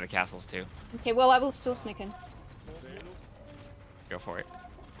destroy the castles too. Okay, well I will still sneak in. Go for it.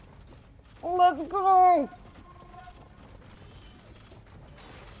 Let's go!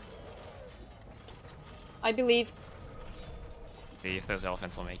 I believe. See if those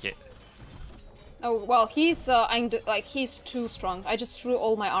elephants will make it. Oh, well, he's too strong. I just threw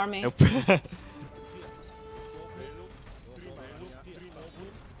all my army. Nope.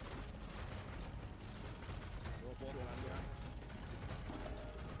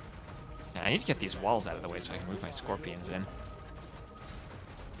 I need to get these walls out of the way so I can move my scorpions in.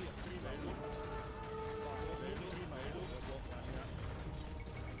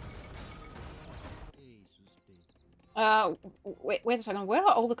 Wait a second. Where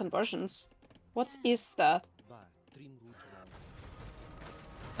are all the conversions? What is that?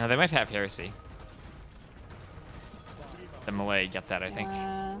 Now they might have heresy. The Malay get that, I think.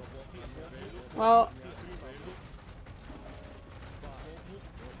 Well.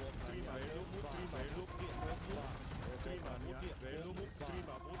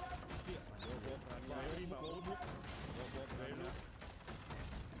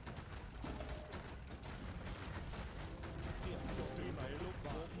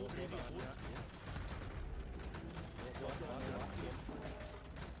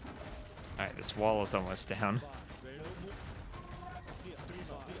 Alright, this wall is almost down.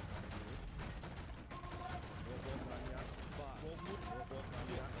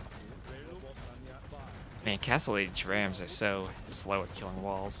 Man, Castle Age Rams are so slow at killing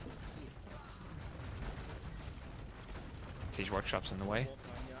walls. Siege Workshop's in the way.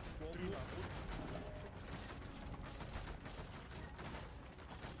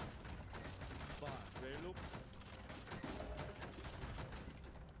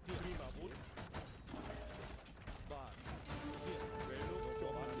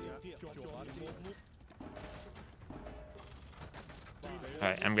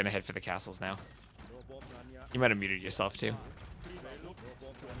 Alright, I'm gonna head for the castles now. You might have muted yourself too.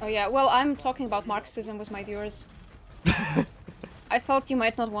 Oh yeah, well, I'm talking about Marxism with my viewers. I thought you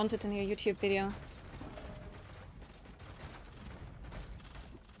might not want it in your YouTube video.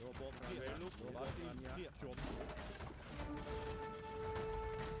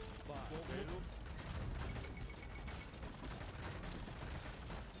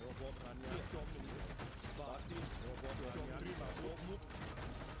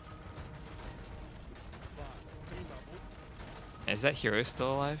 Is that hero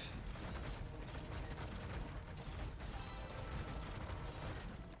still alive?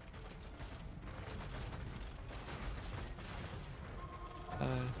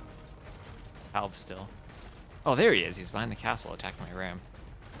 Alb still. Oh, there he is. He's behind the castle attacking my ram.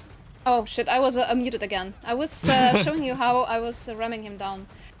 Oh shit, I was muted again. I was showing you how I was ramming him down.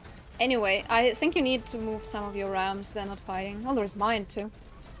 Anyway, I think you need to move some of your rams. They're not fighting. Well, there's mine too.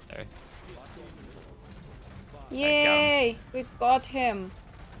 There. Yay! We got him.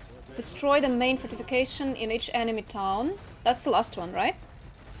 Destroy the main fortification in each enemy town. That's the last one, right?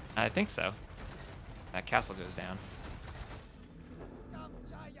 I think so. That castle goes down.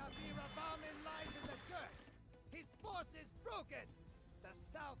 His force is broken. The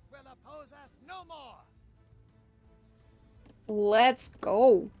South will oppose us no more. Let's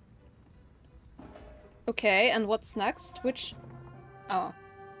go. Okay, and what's next? Which... Oh.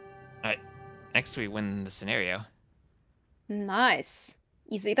 Alright. Next we win the scenario. Nice.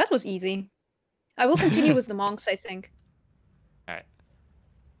 Easy. That was easy. I will continue with the monks, I think. Alright.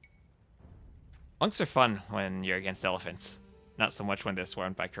 Monks are fun when you're against elephants. Not so much when they're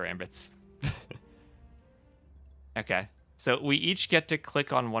swarmed by karambits. Okay. So we each get to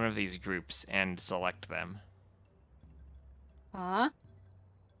click on one of these groups and select them. Huh?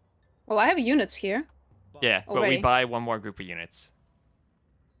 Well, I have units here. Yeah, but already. we buy one more group of units.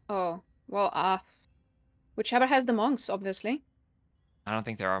 Oh. Well, whichever has the monks, obviously. I don't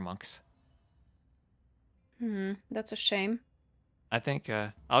think there are monks. That's a shame. I think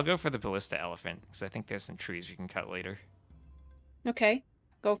I'll go for the ballista elephant, because I think there's some trees we can cut later. Okay,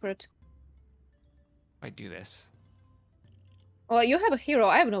 go for it. I do this. Well, you have a hero.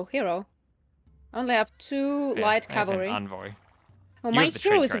 I have no hero. I only have 2 light cavalry. I have an envoy. Well, You my have the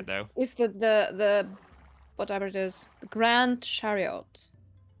hero trade is card, though. the whatever it is, the Grand Chariot.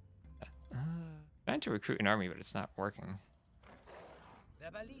 Trying to recruit an army, but it's not working.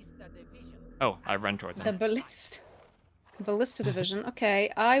 The Ballista division. Oh, I run towards him. The Ballista division.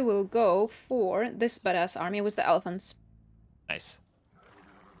 Okay, I will go for this badass army with the elephants. Nice.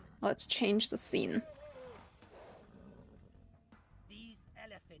 Let's change the scene. These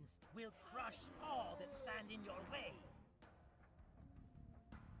elephants will crush all that stand in your way.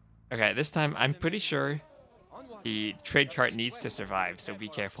 Okay, this time I'm pretty sure the trade cart needs to survive, so be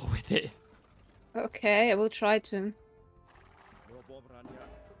careful with it. Okay, I will try to.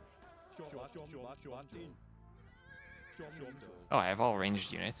 Oh, I have all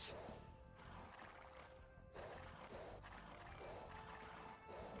ranged units.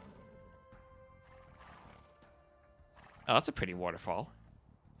 Oh, that's a pretty waterfall.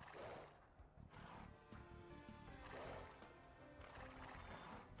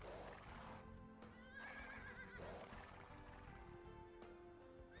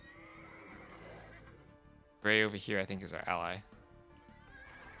 Gray over here, I think, is our ally.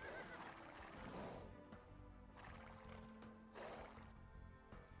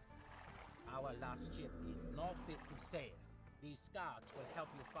 Our last ship is not fit to sail. These scouts will help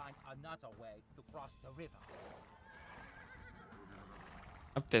you find another way to cross the river.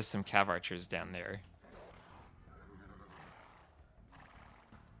 Up there's some cav archers down there.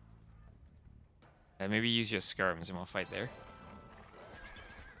 Maybe use your skirms and we'll fight there.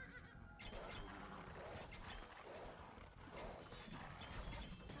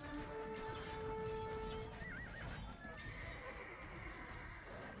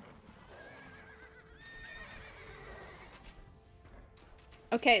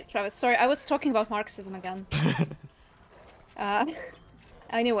 Okay, Travis, sorry, I was talking about Marxism again.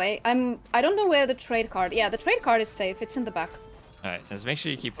 Anyway, I don't know where the trade card... Yeah, the trade card is safe. It's in the back. Alright, let's make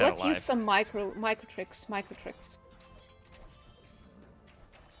sure you keep that Let's alive. use some micro tricks.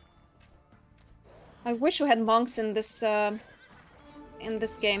 I wish we had monks in this game. We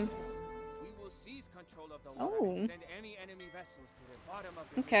will seize control of the water and send any enemy vessels to the bottom of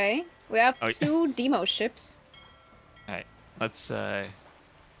the Okay, we have 2 demo ships. Alright,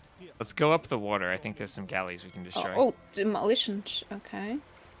 let's go up the water. I think there's some galleys we can destroy. Oh, demolition. Okay.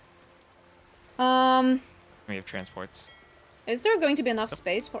 We have transports. Is there going to be enough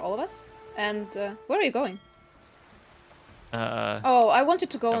space for all of us? And where are you going? Oh, I wanted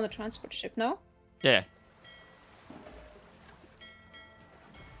to go on the transport ship. No? Yeah.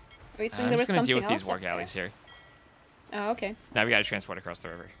 Are you saying I'm there just was gonna deal something with these else war up there? galleys here. Oh, okay. Now we gotta transport across the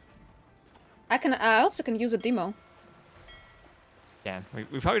river. I also can use a demo. Yeah,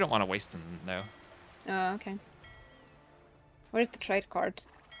 we probably don't want to waste them though. Oh, okay. Where's the trade card?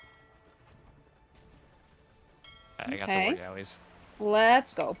 I got the war galleys.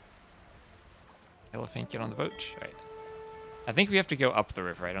 Let's go. Elephant, get on the boat. Right. I think we have to go up the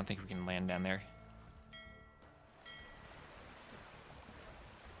river. I don't think we can land down there.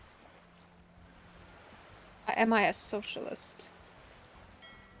 Am I a socialist?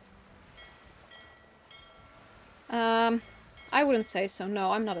 I wouldn't say so.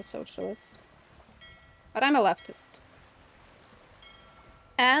 No, I'm not a socialist. But I'm a leftist.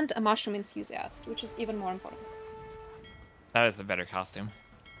 And a mushroom enthusiast, which is even more important. That is the better costume.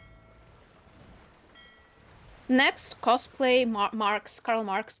 Next, cosplay Karl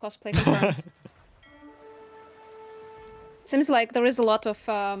Marx cosplay confirmed. Seems like there is a lot of,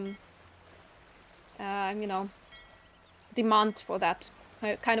 you know, demand for that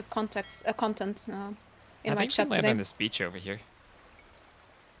kind of content in my chat today. I think we land today. on this beach over here.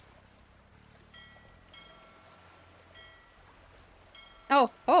 Oh,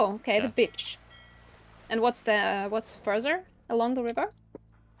 okay, Yeah. the beach. And what's further along the river?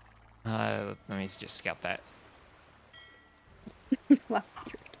 Let me just scout that. Well,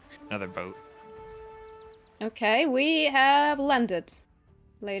 Another boat. okay, we have landed,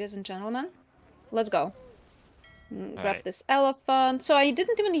 ladies and gentlemen. Let's go. Grab right. this elephant. So I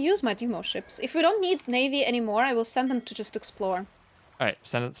didn't even use my demo ships. If we don't need navy anymore, I will send them to just explore. All right,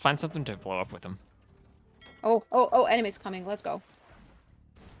 find something to blow up with them. Oh, enemies coming. Let's go.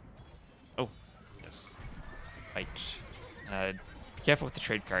 Oh, yes. Right. Be careful with the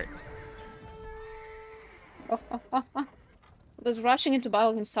trade cart. Was rushing into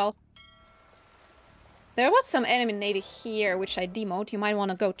battle himself. There was some enemy navy here, which I demoed. You might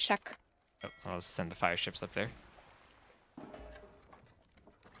want to go check. Oh, I'll send the fire ships up there.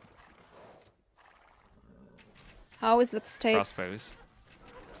 How is that state? Crossbows.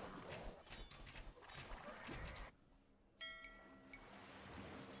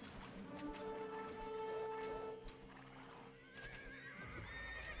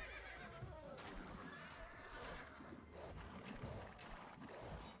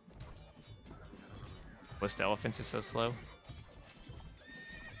 The elephants are so slow.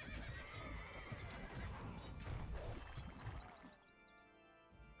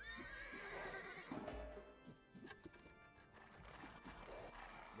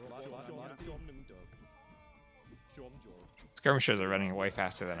 Skirmishers are running way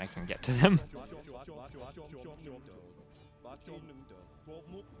faster than I can get to them.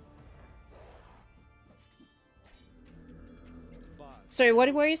 Sorry,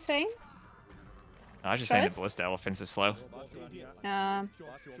 what were you saying? I was just saying the ballista elephants are slow.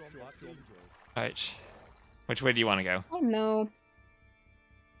 Alright. Which way do you want to go? Oh no.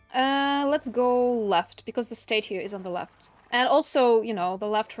 Let's go left, because the state here is on the left. And also, you know, the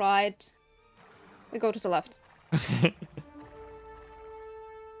left, right. We go to the left.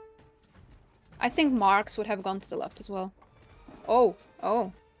 I think Marx would have gone to the left as well. Oh.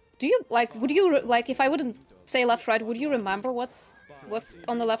 Do you, like, would you, like, if I wouldn't say left, right, would you remember what's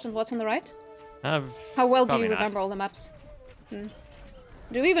on the left and what's on the right? How well do you remember all the maps? Do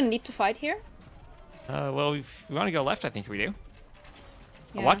we even need to fight here? Well, if we want to go left, I think we do.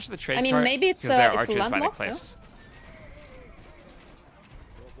 Yeah. I'll watch the trade cart. I mean, maybe it's there are it's archers by the landlocked, cliffs.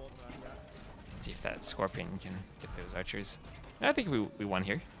 See if that scorpion can get those archers. I think we won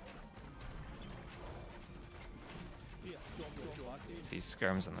here. It's these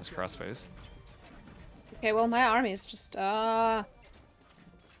skirms and those crossbows. Okay, well, my army is just The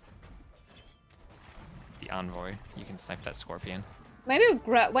envoy. You can snipe that scorpion.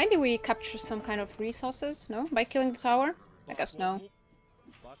 maybe we capture some kind of resources, no? By killing the tower? I guess no.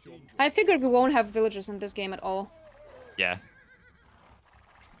 I figured we won't have villagers in this game at all. Yeah.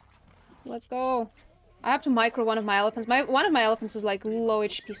 Let's go. I have to micro one of my elephants. One of my elephants is like low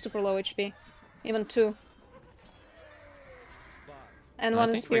HP, super low HP. Even 2. And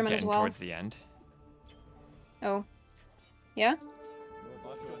one is spearman as well. Towards the end. Oh. Yeah?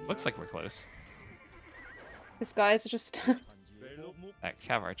 Looks like we're close. This guy is just... That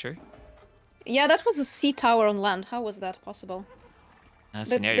cav archer. Yeah, that was a sea tower on land. How was that possible?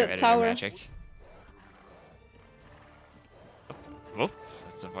 Scenario editor tower. magic. Oh,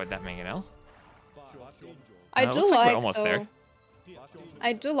 let's avoid that mangonel. I do looks like like we're almost there.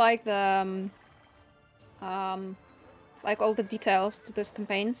 I do like the like all the details to these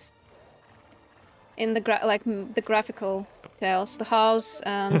campaigns. In the the graphical details, the house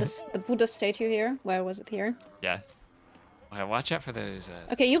and the Buddha statue here. Where was it here? Yeah. Okay, watch out for those.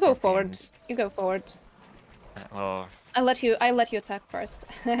 Okay, you go forward. scorpions. You go forward. Well, I let you attack first.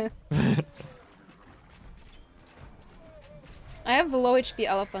 I have a low HP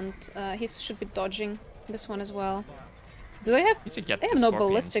elephant. He should be dodging this one as well. Do they have? They have no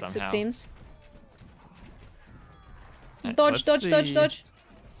ballistics, somehow. it seems. Let's Dodge.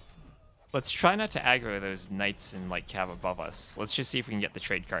 Let's try not to aggro those knights and like cav above us. Let's just see if we can get the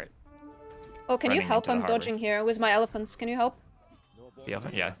trade cart. Oh, can you running help? into the I'm harbor. dodging here with my elephants. Can you help? The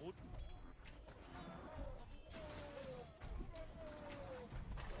elephant, yeah.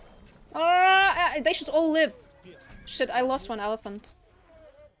 They should all live. Shit, I lost one elephant.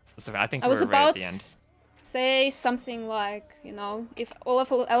 So I think I was we're right at about. the end. Say something like, you know, if all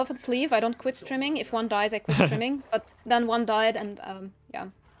of elephants leave, I don't quit streaming. If one dies, I quit streaming. But then one died, and yeah.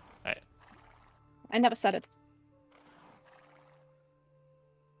 Right. I never said it.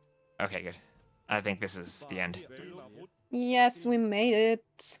 Okay, good. I think this is the end. Yes, we made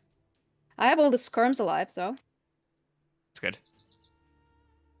it. I have all the skirms alive, though. It's good.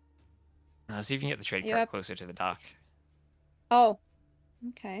 See if you can get the trade cart closer to the dock. Oh,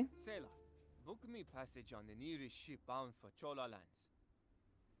 okay. Sailor, book me passage on the nearest ship bound for Chola lands.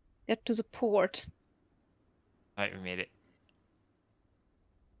 Get to the port. Alright, we made it.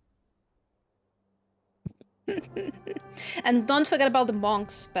 And don't forget about the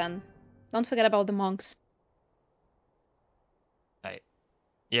monks, Ben. Don't forget about the monks. Right.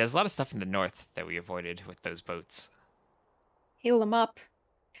 Yeah, there's a lot of stuff in the north that we avoided with those boats. Heal them up.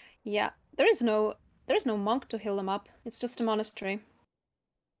 Yeah, there is no monk to heal them up. It's just a monastery.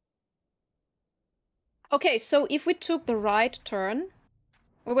 Okay, so if we took the right turn,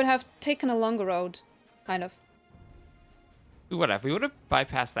 we would have taken a longer road, kind of. We would have. We would have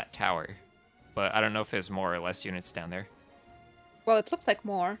bypassed that tower, but I don't know if there's more or less units down there. Well, it looks like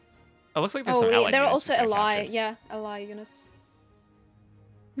more. Oh, it looks like there's some allied there are units also ally, yeah, ally units.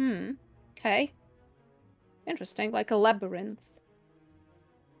 Okay. Interesting, like a labyrinth.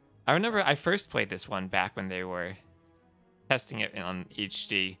 I remember I first played this one back when they were testing it on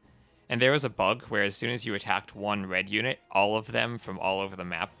HD, and there was a bug where as soon as you attacked one red unit, all of them from all over the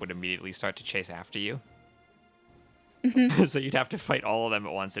map would immediately start to chase after you. So you'd have to fight all of them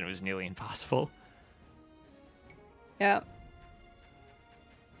at once, and it was nearly impossible. Yeah.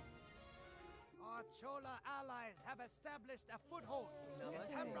 Our Chola allies have established a foothold in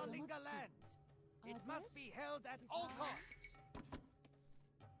Tamralinga lands. It must be held at all costs.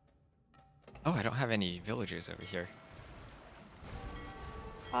 Oh, I don't have any villagers over here.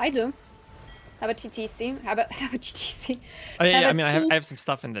 I do. Have a TTC. Have a TTC. Oh yeah, I mean I have some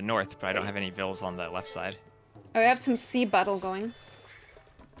stuff in the north, but I don't have any vills on the left side. Oh, I have some sea battle going.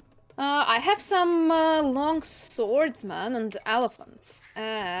 I have some long swordsmen and elephants.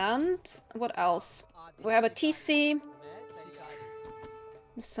 And what else? We have a TC.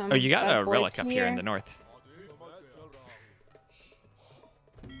 Some oh, you got a relic up here in the north.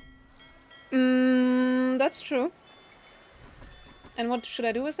 That's true. And what should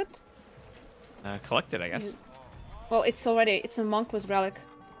I do with it? Collect it, I guess. Well, it's a monk with relic.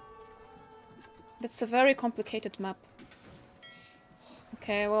 That's a very complicated map.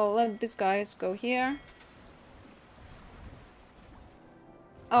 Okay, well, let these guys go here.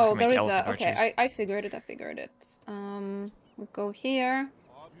 Oh, there is a... Okay, I figured it, we'll go here.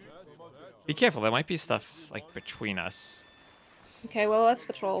 Be careful, there might be stuff, like, between us. Okay, well, let's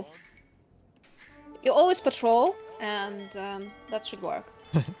patrol. You always patrol, and that should work.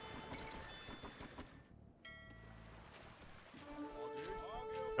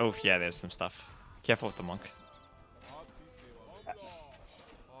 Oh, yeah, there's some stuff. Careful with the monk.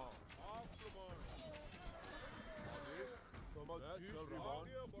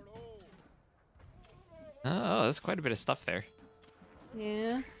 Oh, there's quite a bit of stuff there.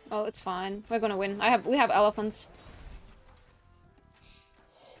 Yeah. Oh, it's fine. We're gonna win. We have elephants.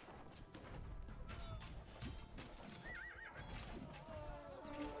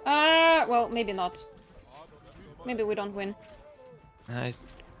 Well, maybe not. Maybe we don't win. Nice.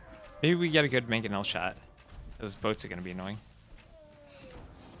 Maybe we get a good mangonel shot. Those boats are gonna be annoying.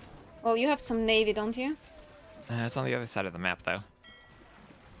 Well, you have some navy, don't you? It's on the other side of the map, though.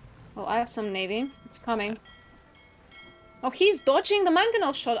 Well, I have some navy. It's coming. Oh, he's dodging the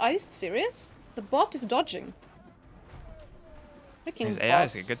mangonel shot. Are you serious? The bot is dodging. Freaking His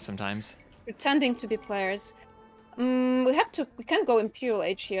bots. AIs are good sometimes. Pretending to be players. We can't go Imperial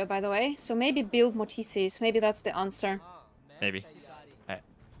Age here, by the way. So maybe build more TCs. Maybe that's the answer. Maybe.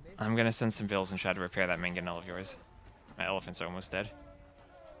 I'm gonna send some vills and try to repair that mangonel of yours. My elephants are almost dead.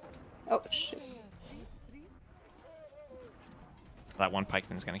 Oh, shit. That one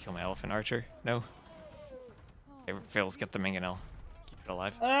pikeman's gonna kill my elephant archer. No. Okay, vills, get the mangonel. Keep it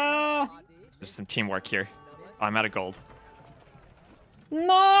alive. There's some teamwork here. Oh, I'm out of gold. No!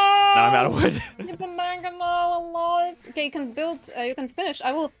 Now I'm out of wood. Keep the mangonel alive. Okay, you can build. You can finish.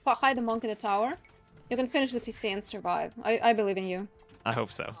 I will hide the monk in the tower. You can finish the TC and survive. I believe in you. I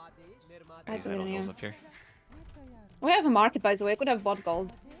hope so. I believe in you. Up here. We have a market, by the way. I could have bought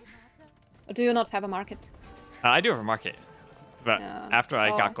gold. Or do you not have a market? I do have a market, but after I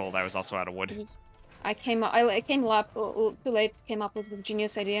got gold, I was also out of wood. I came up too late. Came up with this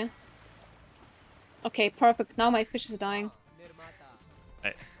genius idea. Okay, perfect. Now my fish is dying.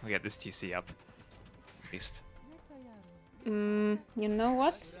 Right, we get this TC up, at least. You know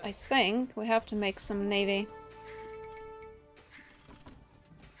what? I think we have to make some navy.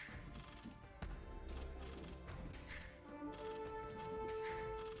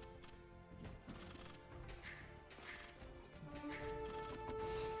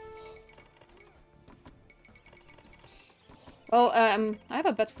 Well, I have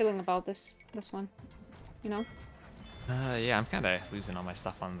a bad feeling about this one, you know? Yeah, I'm kind of losing all my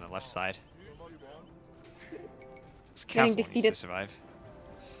stuff on the left side. This Getting castle needs to survive.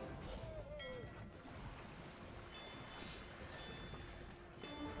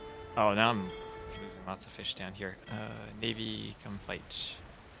 Oh, now I'm losing lots of fish down here. Navy, come fight.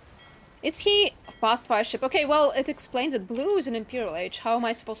 Is he a fast fire ship? Okay, well, it explains it. Blue is an Imperial Age. How am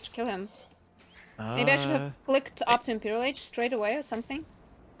I supposed to kill him? Maybe I should have clicked up to Imperial Age straight away or something?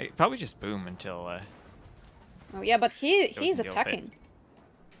 Probably just boom until... Oh, yeah, but he's attacking.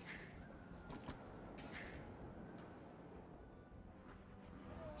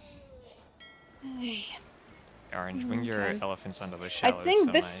 Orange, bring your elephants onto the shallows. I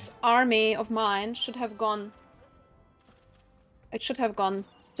think this army of mine should have gone... It should have gone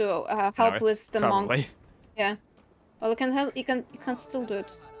to help with the monk. Yeah. Well, it can help. You can still do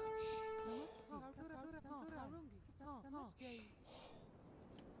it.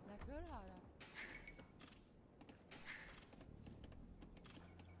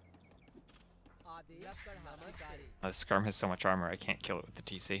 This Skarm has so much armor, I can't kill it with the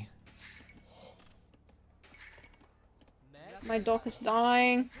TC. My dog is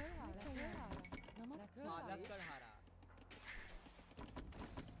dying.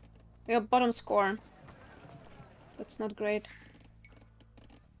 We have bottom score. That's not great.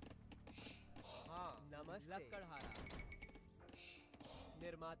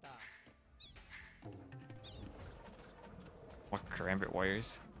 What Karambit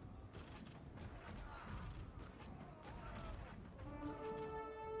warriors?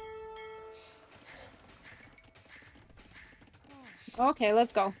 Okay,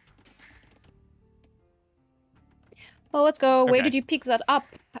 let's go. Well, let's go. Okay. Where did you pick that up?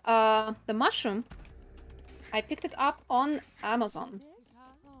 The mushroom. I picked it up on Amazon.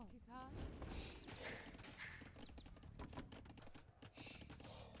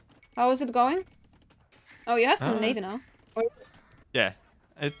 How is it going? Oh, you have some navy now. Or... Yeah,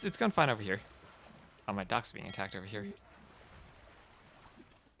 it's going fine over here. Oh, my dock's being attacked over here.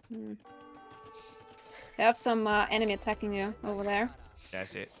 You have some enemy attacking you over there. Yeah, I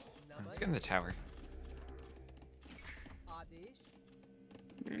see it. Let's get in the tower.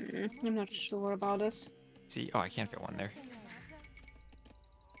 I'm not sure about this. See? Oh, I can't fit one there.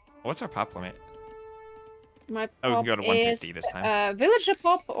 What's our pop limit? My pop we can go to 150 is, this time. Villager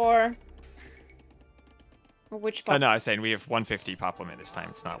pop or which pop? Oh, no, I was saying we have 150 pop limit this time.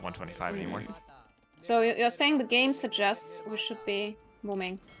 It's not 125 anymore. So you're saying the game suggests we should be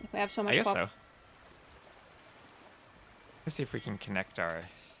booming if we have so much pop? I guess so. Let's see if we can connect our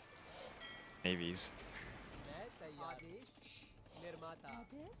navies.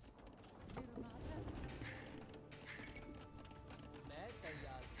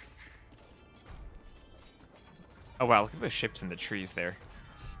 Oh wow, look at the ships in the trees there.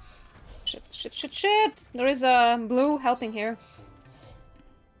 Shit, shit, shit, shit! There is a blue helping here.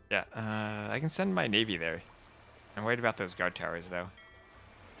 Yeah, I can send my navy there. I'm worried about those guard towers though.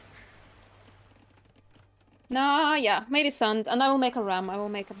 Nah, yeah, maybe sand, and I will make a ram. I will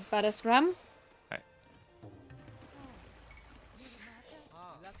make a badass ram. Right.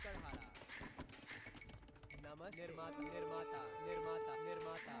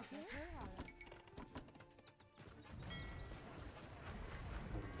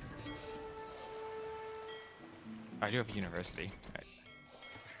 I do have a university. Right.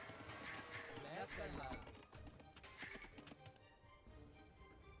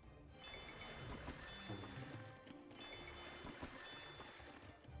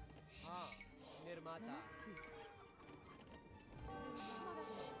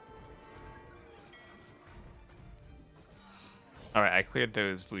 Alright, I cleared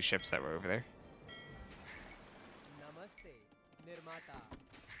those blue ships that were over there.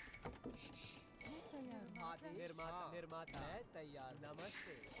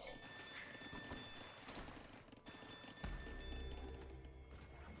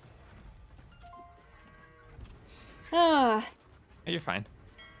 Ah. You're fine.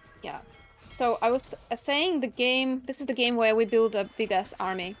 Yeah. So I was saying the game. This is the game where we build a big ass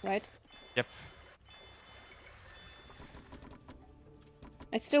army, right? Yep.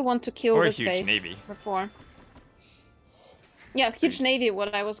 I still want to kill this base navy. before. Yeah, huge navy.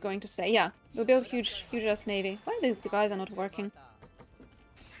 What I was going to say. Yeah, we'll build huge ass navy. Why the guys are not working?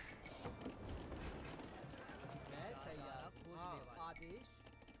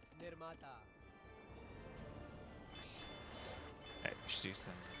 Alright, we should do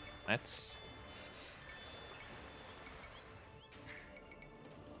some. Let's.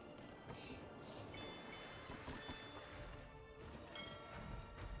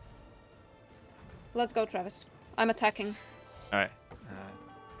 Let's go, Travis. I'm attacking. Alright.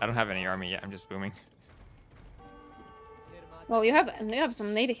 I don't have any army yet. I'm just booming. Well, you have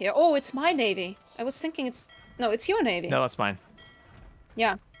some navy here. Oh, it's my navy. I was thinking it's... No, it's your navy. No, that's mine.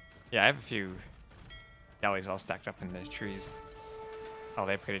 Yeah. Yeah, I have a few galleys all stacked up in the trees. Oh,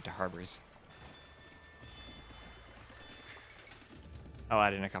 they upgraded to harbors. I'll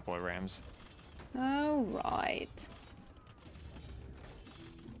add in a couple of rams. Alright.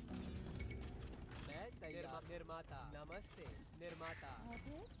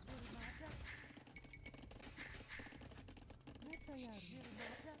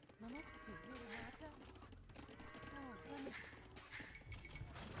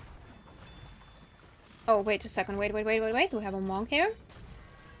 Oh, wait a second. Wait. Do we have a monk here?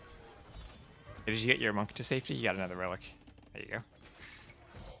 Did you get your monk to safety? You got another relic. There you go.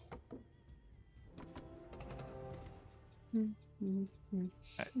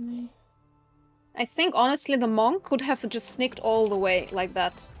 Right. I think, honestly, the monk could have just sneaked all the way like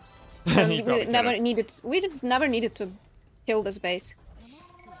that. And we never needed to kill this base.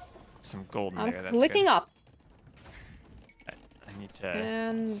 Some gold in I'm there, that's clicking good. up. I need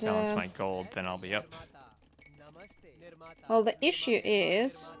to balance my gold, then I'll be up. Well, the issue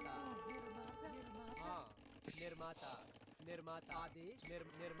is...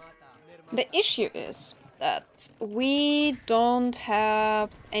 that we don't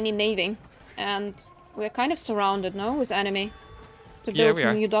have any navy. And we're kind of surrounded, no? With enemy. To build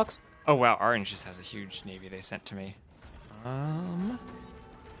new docks. Oh wow, Orange just has a huge navy they sent to me. What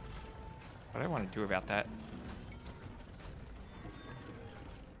do I want to do about that?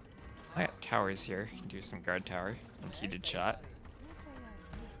 I got towers here. You can do some guard tower and heated shot.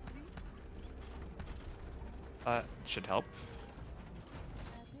 That should help.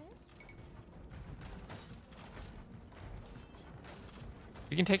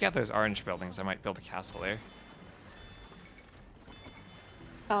 You can take out those orange buildings. I might build a castle there.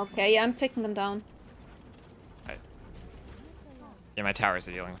 Okay, yeah, I'm taking them down. Right. Yeah, my towers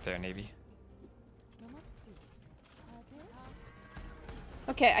are dealing with their navy.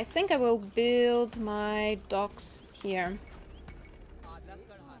 Okay, I think I will build my docks here.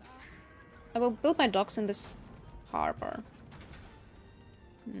 I will build my docks in this harbor.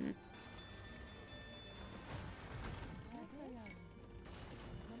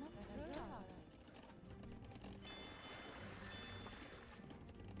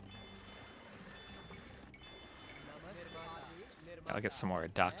 I'll get some more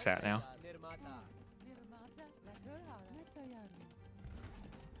docks out now.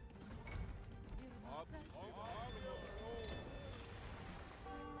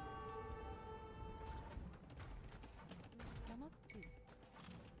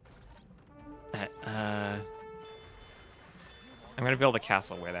 I'm gonna build a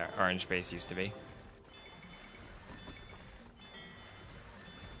castle where that orange base used to be.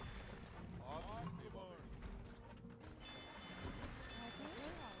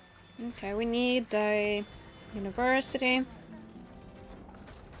 Okay, we need a university.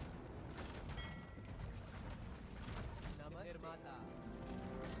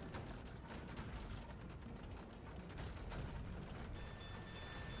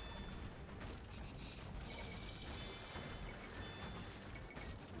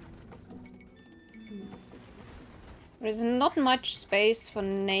 There's not much space for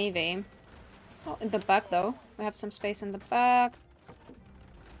navy. Oh, in the back though. We have some space in the back.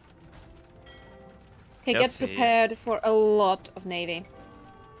 Okay, get prepared for a lot of navy.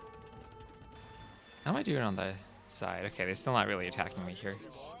 How am I doing on the side? Okay, they're still not really attacking me here.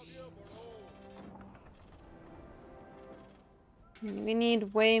 We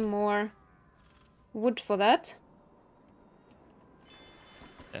need way more wood for that.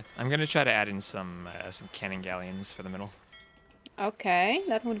 Yeah, I'm gonna try to add in some cannon galleons for the middle. Okay,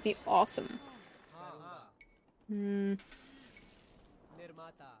 that would be awesome.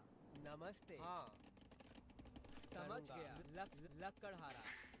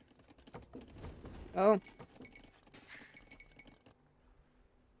 Oh.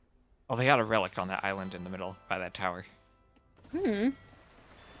 Oh, they got a relic on that island in the middle by that tower.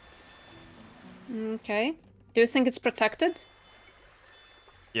 Okay. Do you think it's protected?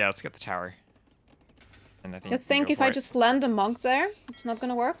 Yeah, let's get the tower. And I think you think if I just land a monk there, it's not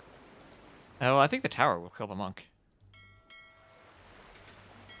gonna work? Oh, well, I think the tower will kill the monk.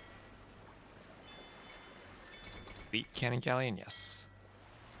 Elite cannon galleon, yes.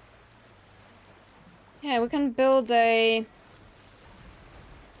 Yeah, we can build a...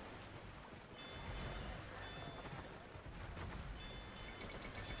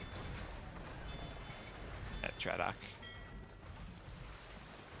 At Dradok.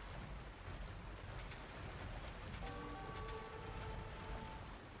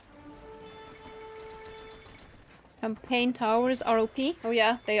 Campaign towers are OP. Oh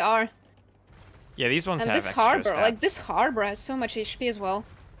yeah, they are. Yeah, these ones and have this extra harbor, stats. like this harbor has so much HP as well.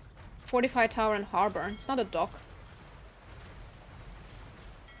 Fortified tower and harbor. It's not a dock.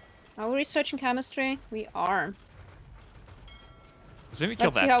 Are we researching chemistry? We are. Let's maybe kill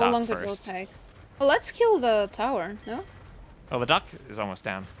Let's see that how dock long first. it will take. Well, let's kill the tower, no? Oh, the dock is almost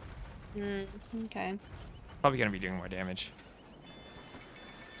down. Okay. Probably gonna be doing more damage.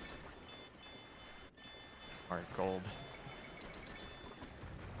 Or gold.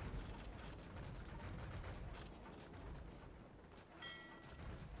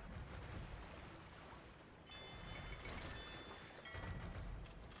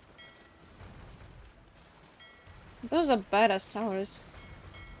 Those are badass towers.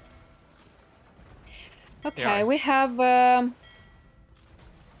 Okay, Yeah. we have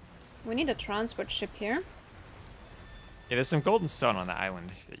we need a transport ship here. Yeah, there's some golden stone on the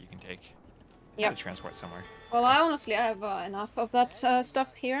island that you can take. Yeah. To transport somewhere. Well, I honestly have enough of that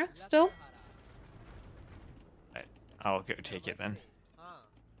stuff here still. Right, I'll go take it then.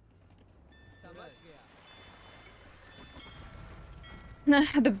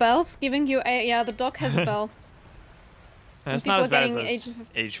 The bell's giving you a... Yeah, the dock has a bell. And it's people not as bad are as getting those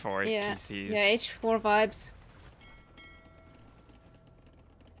Age 4 Yeah, PCs. yeah, H4 vibes.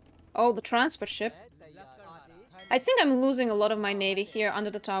 Oh, the transport ship. I think I'm losing a lot of my navy here under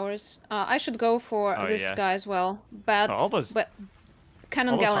the towers. I should go for Oh, this yeah. guy as well. Bad, Oh, all those- but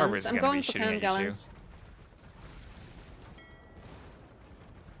cannon all those gallons. harbors are I'm gonna be going for shooting cannon at you, too. gallons.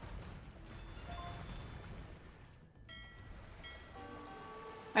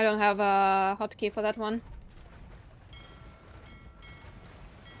 I don't have a hotkey for that one.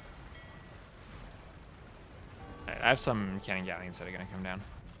 I have some cannon galleons that are gonna come down.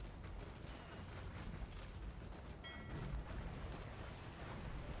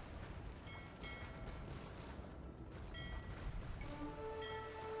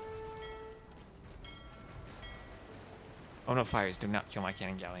 Oh no, fires, do not kill my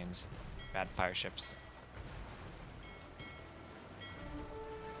cannon galleons. Bad fire ships.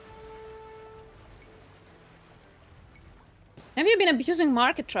 Have you been abusing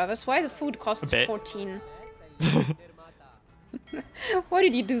market, Travis? Why the food A costs bit. 14? What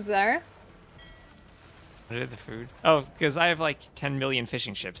did you do there? What did the food? Oh, because I have like 10 million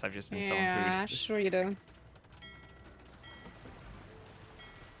fishing ships. I've just been selling Yeah, food. sure you do.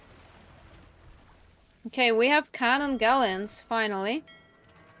 Okay, we have cannon gallons, finally.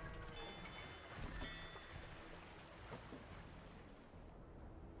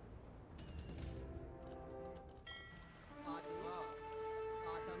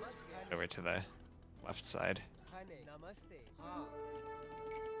 Over to the left side.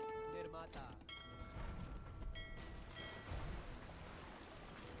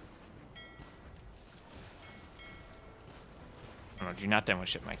 Oh no, do not demo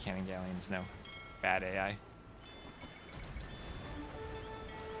ship my cannon galleons, no. Bad AI.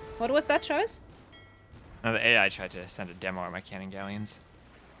 What was that, Travis? No, the AI tried to send a demo on my cannon galleons.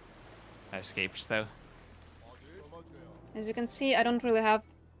 I escaped, though. As you can see, I don't really have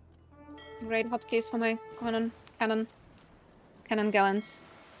great hotkeys for my cannon gallons.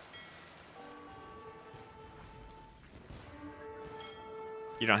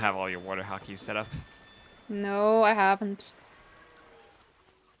 You don't have all your water hockeys set up? No, I haven't.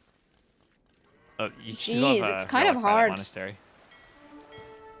 Oh, you still have Jeez, a it's kind of relic by that hard. Monastery.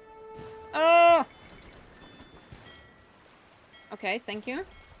 Oh! Okay, thank you.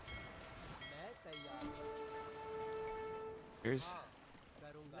 Here's...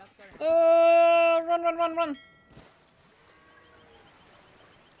 Oh, run, run, run, run!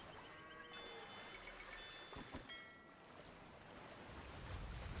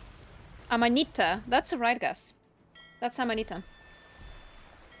 Amanita. That's the right guess. That's Amanita.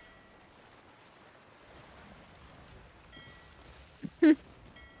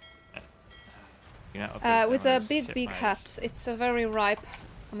 With a big hat. It's a very ripe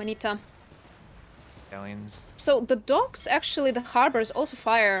Amanita. Aliens. So the docks, actually, the harbors also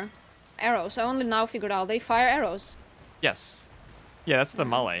fire arrows. I only now figured out they fire arrows. Yes. Yeah, that's the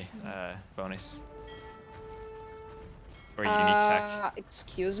Malay bonus. Or unique tech.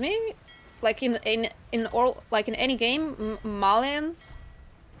 Excuse me? Like in any game, Malayans,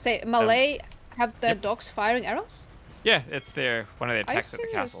 say Malay, have their Yep. docks firing arrows? Yeah, it's one of the Are you attacks at the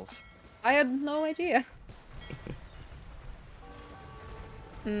serious? castles. I had no idea.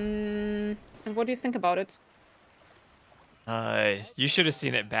 And what do you think about it? You should have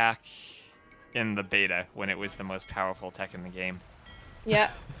seen it back in the beta when it was the most powerful tech in the game.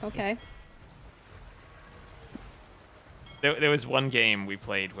 Yeah, okay. There was one game we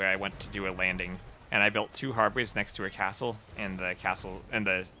played where I went to do a landing, and I built 2 harbors next to a castle, and the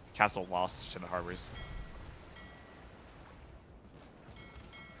castle lost to the harbors.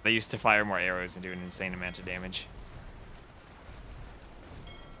 They used to fire more arrows and do an insane amount of damage.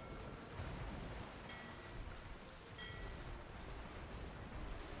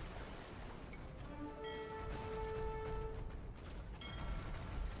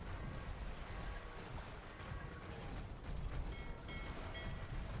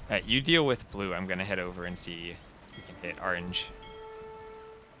 Alright, you deal with blue. I'm gonna head over and see if we can hit orange.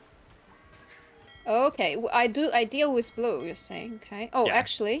 Okay, I deal with blue, you're saying, okay. Oh, Yeah.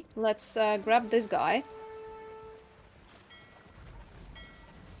 actually, let's grab this guy.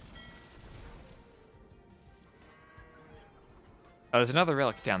 Oh, there's another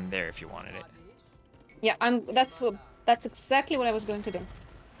relic down there if you wanted it. Yeah, that's exactly what I was going to do.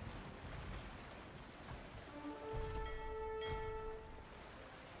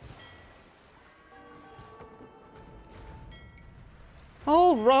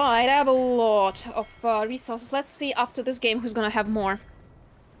 Alright, I have a lot of resources. Let's see after this game who's gonna have more.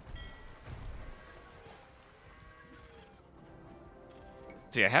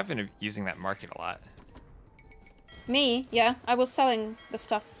 See, I have been using that market a lot. Me? Yeah, I was selling the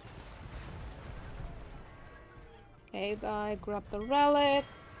stuff. Okay, I grab the relic.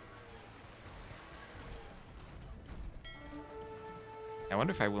 I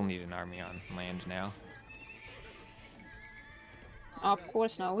wonder if I will need an army on land now. Of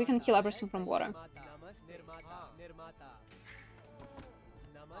course no, we can kill everything from water.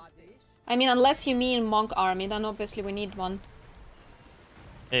 I mean, unless you mean monk army, then obviously we need one.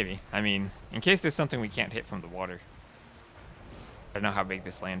 Maybe. I mean, in case there's something we can't hit from the water. I don't know how big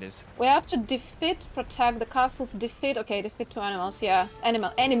this land is. We have to defeat, protect the castles, defeat... Okay, defeat 2 animals, yeah.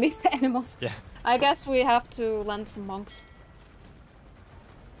 Enemies, animals. Yeah. I guess we have to land some monks.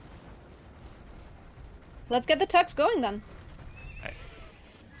 Let's get the tax going then. Right.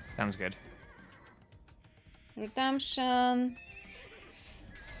 Sounds good. Redemption.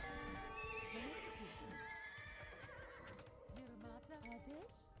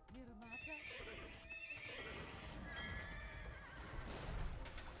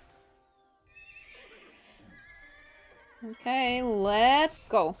 Okay, let's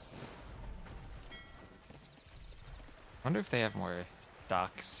go. I wonder if they have more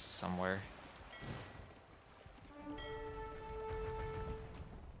docks somewhere.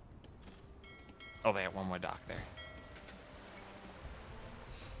 Oh, they have one more dock there.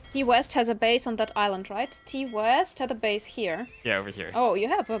 T-West has a base on that island, right? T-West had a base here. Yeah, over here. Oh, you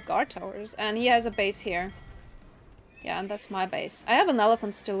have guard towers, and he has a base here. Yeah, and that's my base. I have an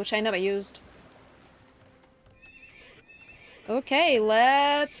elephant still, which I never used. Okay,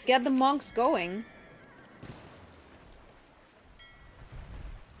 let's get the monks going.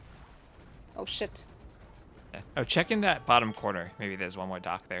 Oh, shit. Yeah. Oh, check in that bottom corner. Maybe there's one more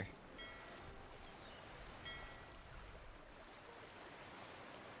dock there.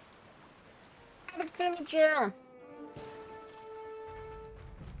 The villager!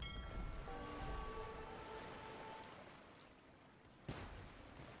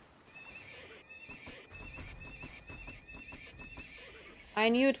 I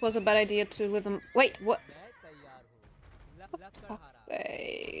knew it was a bad idea to leave them. Wait, what? For fuck's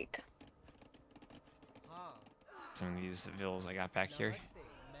sake. Some of these villas I got back here.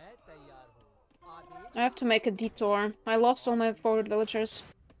 I have to make a detour. I lost all my forward villagers.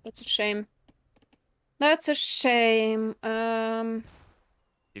 That's a shame. That's a shame. Did I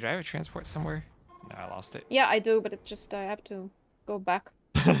have a transport somewhere? No, I lost it. Yeah, I do, but it just I have to go back.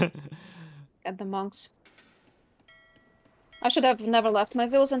 Get the monks. I should have never left my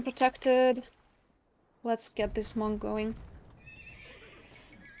villas unprotected. Let's get this monk going.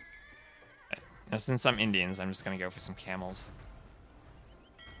 Now, since I'm Indians, I'm just gonna go for some camels.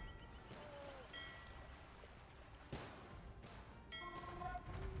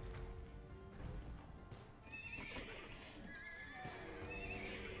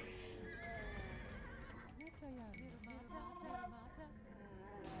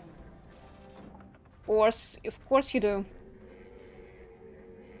 Of course you do.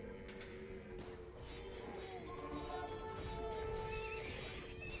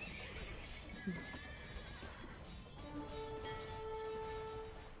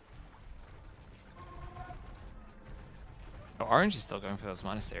 orange is still going for those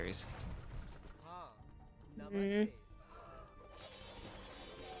monasteries. Mm.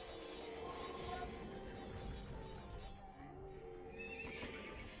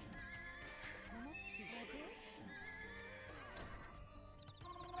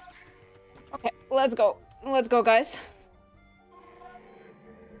 Okay, let's go. Let's go, guys.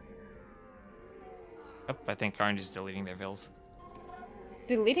 Oh, I think orange is deleting their vills.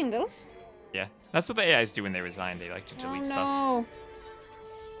 Deleting bills? Yeah, that's what the AIs do when they resign. They like to delete stuff. No.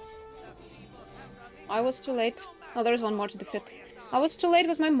 I was too late. Oh, there's one more to defeat. I was too late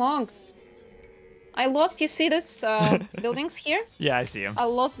with my monks. I lost, you see this buildings here? Yeah, I see them. I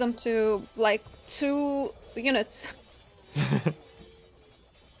lost them to like 2 units.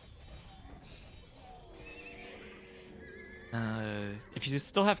 If you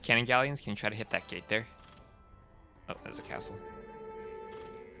still have cannon galleons, can you try to hit that gate there? Oh, there's a castle.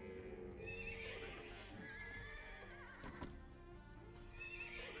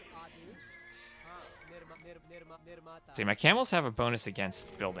 See, my camels have a bonus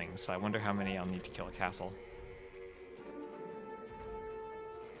against buildings, so I wonder how many I'll need to kill a castle.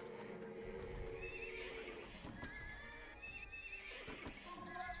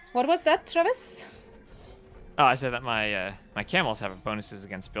 What was that, Travis? Oh, I said that my my camels have bonuses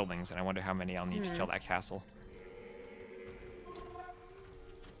against buildings, and I wonder how many I'll need to kill that castle.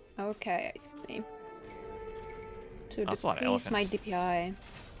 Okay, I see. To That's a lot of decrease my elephants. DPI.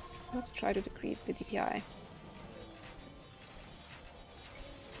 Let's try to decrease the DPI.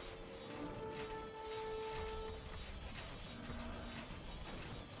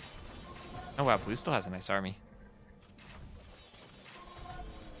 Oh wow, blue still has a nice army.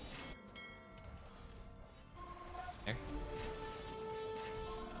 There.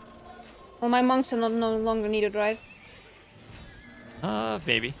 Well, my monks are no longer needed, right?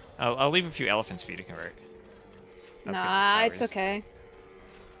 Maybe. I'll leave a few elephants for you to convert. That's good with Nah, it's towers. okay.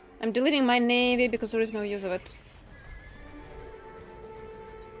 I'm deleting my navy because there is no use of it.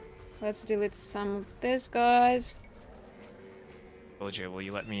 Let's delete some of this, guys. Villager, will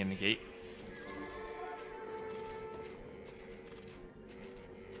you let me in the gate?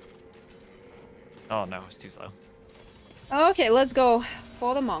 Oh no, it's too slow. Okay, let's go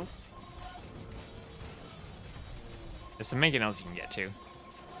for the monks. There's some mangonels you can get too.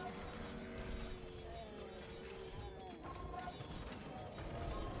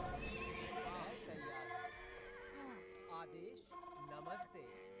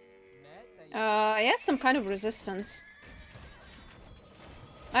 He has some kind of resistance.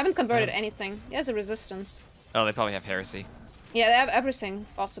 I haven't converted anything. He has a resistance. Oh, they probably have heresy. Yeah, they have everything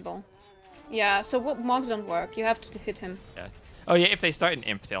possible. Yeah, so what monks don't work. You have to defeat him. Yeah. Oh yeah, if they start an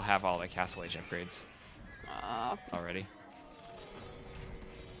imp, they'll have all the castle age upgrades already.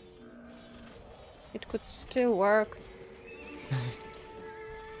 It could still work.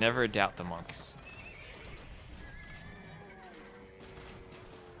 Never doubt the monks.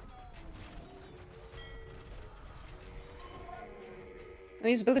 Oh,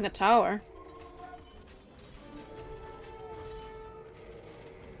 he's building a tower.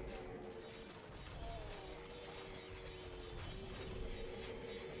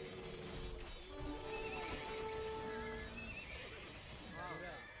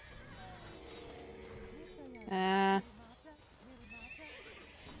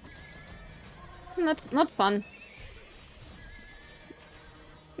 Not fun.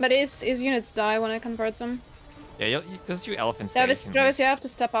 But his units die when I convert them. Yeah, those two elephants. Travis, you have to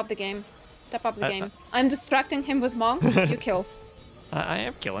step up the game. Step up the game. I'm distracting him with monks. You kill. I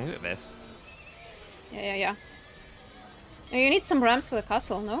am killing this. Yeah. You need some rams for the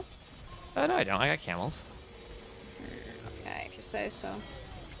castle, no? No, I don't. I got camels. Okay, if you say so.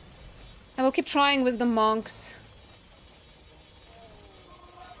 I will keep trying with the monks.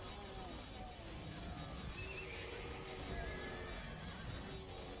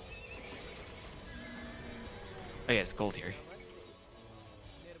 Oh yeah, it's gold here.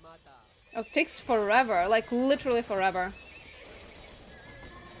 Oh, it takes forever, like literally forever.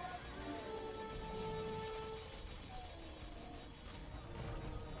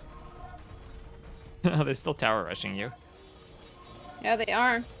 Oh, they're still tower rushing you. Yeah, they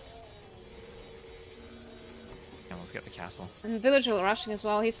are. Yeah, let's get the castle. And villager rushing as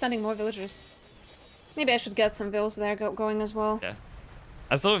well. He's sending more villagers. Maybe I should get some vills there going as well. Yeah.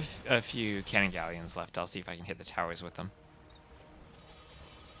 I still have a few cannon galleons left. I'll see if I can hit the towers with them.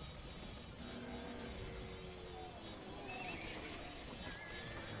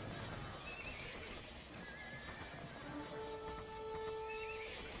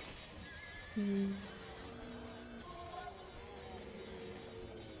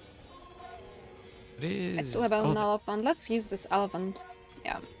 It is. I still have an elephant. Let's use this elephant.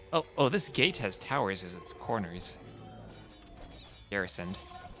 Yeah. Oh, this gate has towers as its corners. Garrisoned.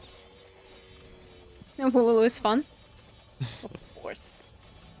 Wooloo is fun. Of course.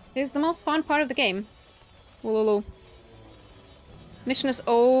 It is the most fun part of the game. Wooloo. Mission is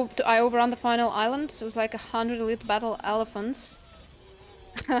over. I overrun the final island. It was like 100 elite battle elephants.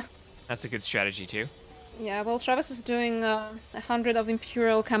 That's a good strategy too. Yeah, well, Travis is doing 100 of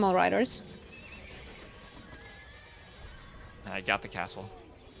Imperial camel riders. I got the castle.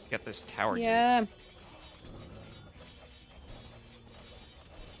 Let's get this tower. Yeah. Gate.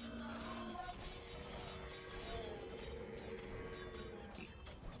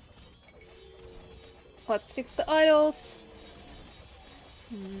 Let's fix the idols.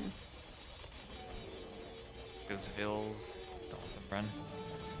 Those vills. Don't let them run.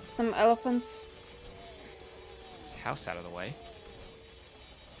 Some elephants. This house out of the way.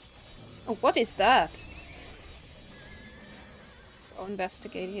 Oh, what is that? I'll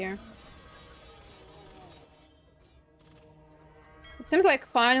investigate here. It seems like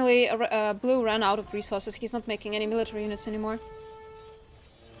finally Blue ran out of resources. He's not making any military units anymore.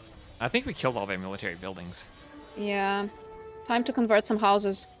 I think we killed all their military buildings. Yeah. Time to convert some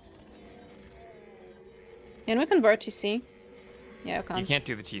houses. Can we convert TC? Yeah, I can't. You can't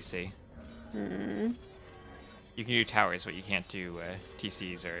do the TC. You can do towers, but you can't do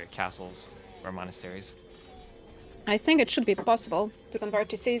TCs or castles or monasteries. I think it should be possible to convert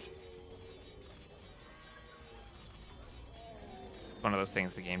TCs. One of those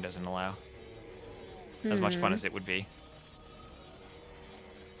things the game doesn't allow. As much fun as it would be.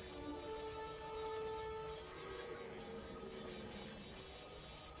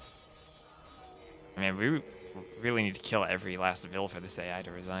 I mean, we really need to kill every last Vil for this AI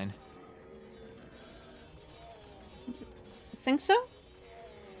to resign. Think so?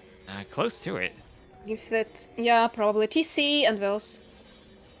 Close to it. If it... Yeah, probably. TC and Vils.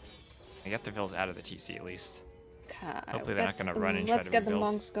 I got the Vils out of the TC at least. Okay, Hopefully they're not going to run and try let's to get the rebuild.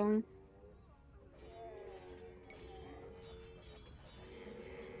 monks going.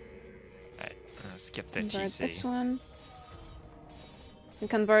 Alright, let's get the Convert TC. this one. We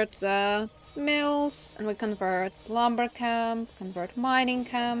convert the mills, and we convert lumber camp, convert mining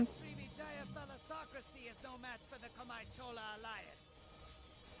camp. Sleepy giant Thalassocracy is no match for the Chola Alliance.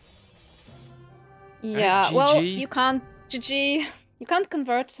 Yeah, GG. well, you can't... GG. You can't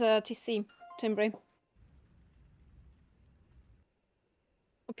convert TC, Timbri.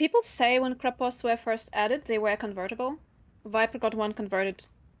 People say when Krapos were first added, they were convertible. Viper got one converted.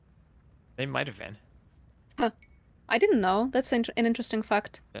 They might have been. Huh. I didn't know. That's an interesting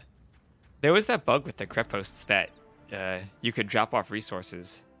fact. Yeah. There was that bug with the crep posts that you could drop off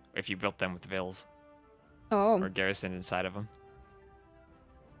resources if you built them with Vils. Oh. Or garrison inside of them.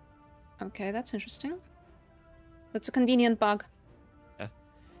 Okay, that's interesting. That's a convenient bug. Yeah.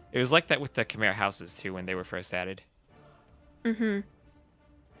 It was like that with the Khmer houses too when they were first added. Mm-hmm.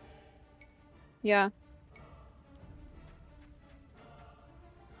 Yeah.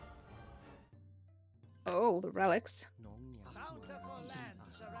 Oh, the relics. Bountiful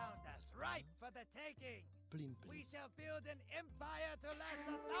lands surround us, ripe for the taking. We shall build an empire to last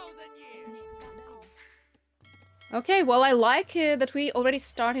 1,000 years. Okay, well, I like that we already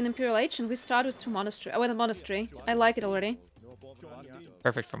start in Imperial Age and we start with with a monastery. I like it already.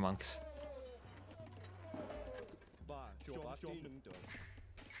 Perfect for monks.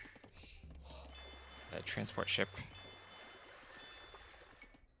 Transport ship.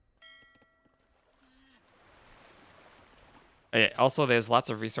 Okay, also, there's lots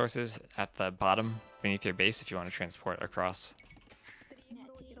of resources at the bottom beneath your base if you want to transport across.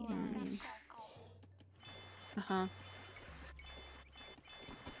 Uh-huh.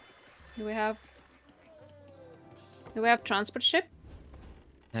 Do we have transport ship?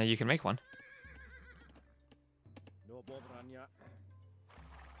 You can make one.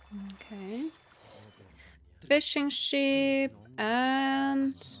 Okay. Fishing ship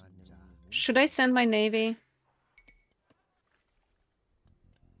and... Should I send my navy?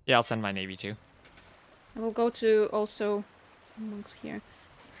 Yeah, I'll send my navy too. I will go to also... Monks here.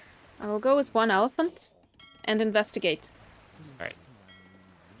 I will go with one elephant and investigate. Alright.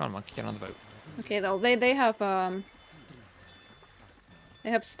 Come on, monkey, get on the boat. Okay, though they have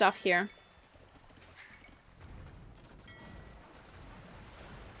stuff here.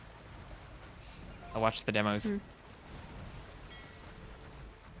 I'll watch the demos.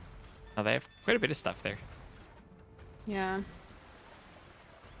 Oh, they have quite a bit of stuff there. Yeah.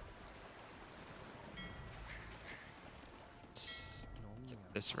 Let's get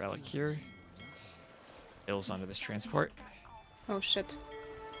this relic here. Bills onto this transport. Oh shit.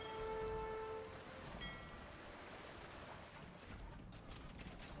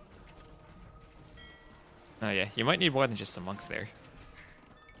 Oh yeah, you might need more than just some monks there.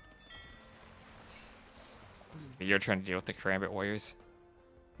 You're trying to deal with the Karambit warriors.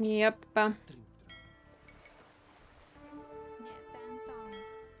 Yep.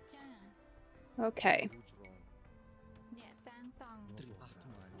 Okay.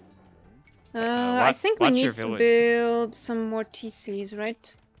 I think we need to build some more TCs,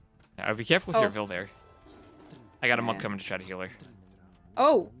 right? Yeah, be careful with your Vil there. I got a monk coming to try to heal her.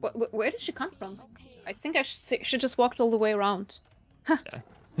 Oh, where did she come from? I think I should just walked all the way around. Huh.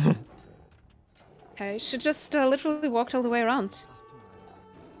 Yeah. Okay, she just literally walked all the way around.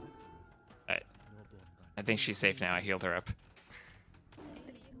 I think she's safe now. I healed her up.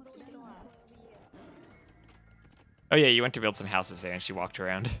 Oh yeah, you went to build some houses there and she walked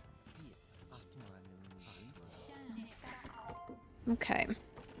around. Okay.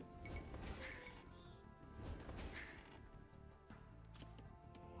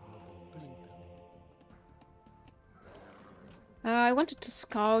 I wanted to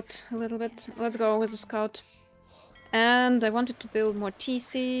scout a little bit. Let's go with the scout. And I wanted to build more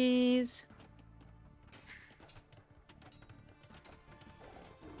TCs.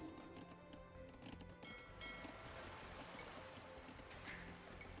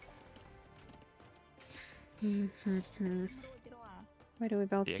 Where do we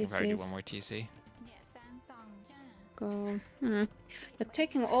build yeah, TCs? You can probably do one more TC. Go. They're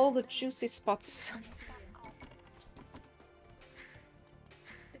taking all the juicy spots.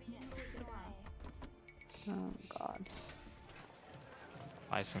 Oh god.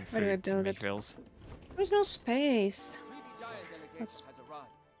 Buy some food to make Vils. There's no space.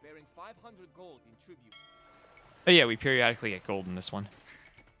 Oh yeah, we periodically get gold in this one.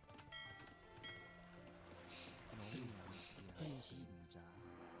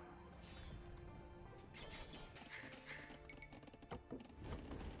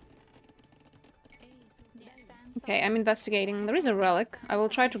 Okay, I'm investigating. There is a relic. I will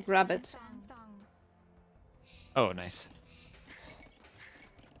try to grab it. Oh, nice.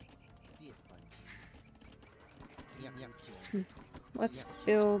 Let's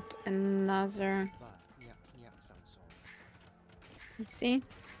build another. You see?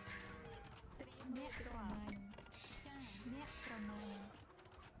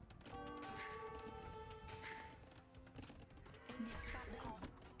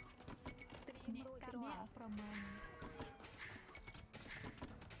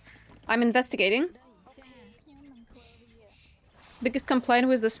 I'm investigating. Biggest complaint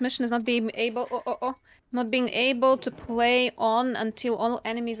with this mission is not being able not being able to play on until all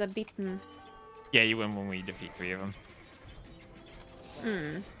enemies are beaten. Yeah, you win when we defeat 3 of them.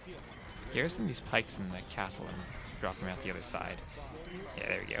 Garrison these pikes in the castle and drop them out the other side. Yeah,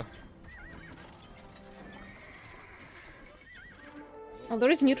 there we go. Oh,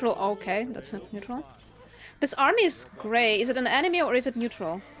 there is neutral. Okay, that's not neutral. This army is gray. Is it an enemy or is it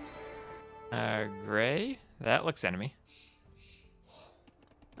neutral? Gray? That looks enemy.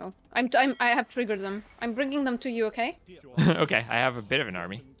 Oh, I have triggered them. I'm bringing them to you, okay? Okay, I have a bit of an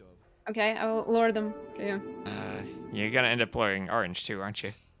army. Okay, I will lure them to you. You're gonna end up blowing orange too, aren't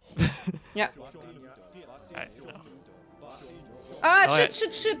you? Yeah. No. Ah,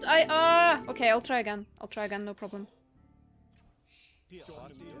 shit! Okay, I'll try again. No problem.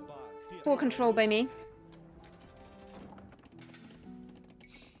 Full control by me.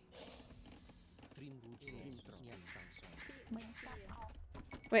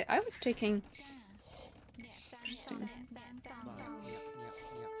 Wait, I was taking... Interesting.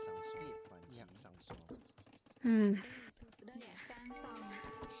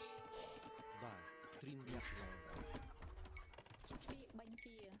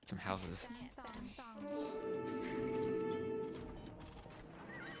 Some houses.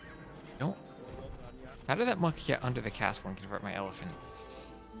 Don't. How did that monkey get under the castle and convert my elephant?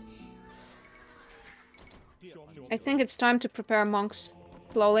 I think it's time to prepare monks.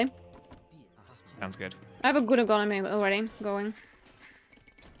 Slowly. Sounds good. I have a good economy already going.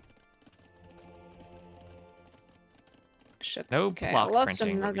 Shit. No okay, block I lost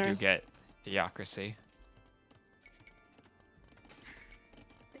printing, another. but we do get Theocracy.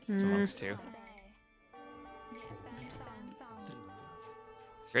 Some monks too.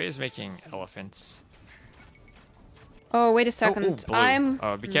 Gray is making elephants. Oh, wait a second. Blue.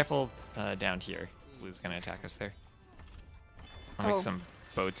 Oh, be careful down here. Blue's gonna attack us there. I'll make some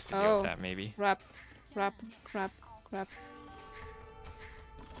boats to deal with that, maybe. Crap.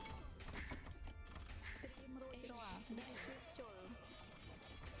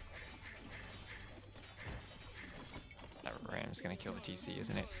 That ram's gonna kill the TC,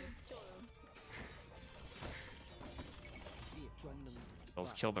 isn't it?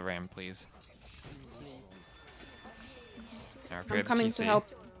 Let's kill the ram, please. I'm coming to help.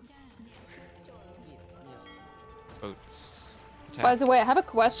 Boats. By the way, I have a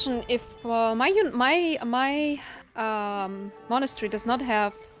question. If my monastery does not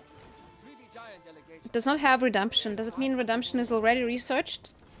have redemption, does it mean redemption is already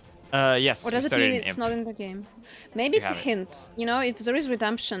researched? Yes. Or does it mean it's not in the game? Maybe it's a hint. You know, if there is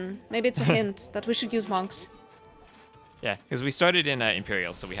redemption, maybe it's a hint that we should use monks. Yeah, because we started in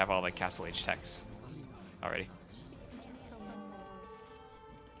Imperial, so we have all the Castle Age techs already.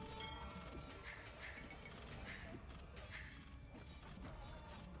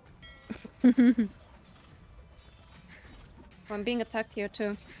 I'm being attacked here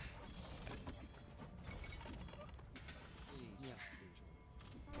too.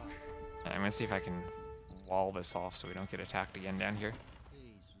 I'm gonna see if I can wall this off so we don't get attacked again down here.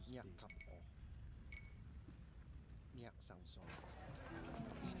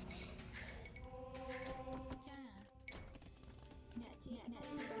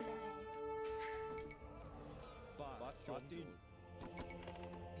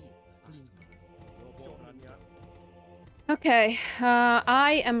 Okay,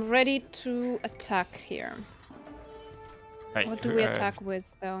 I am ready to attack here. Right, what do we attack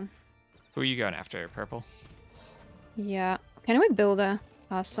with, though? Who are you going after? Purple? Yeah. Can we build a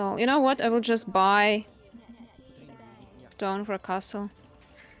castle? You know what? I will just buy stone for a castle.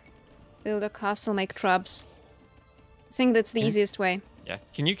 Build a castle, make traps. I think that's the easiest way. Yeah.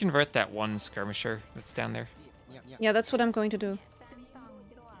 Can you convert that one skirmisher that's down there? Yeah, that's what I'm going to do.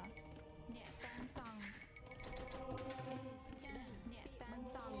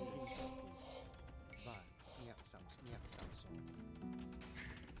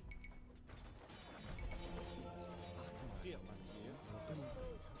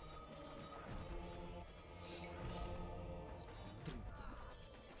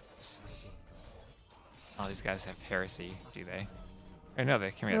 Oh, these guys have heresy, do they? Oh, no,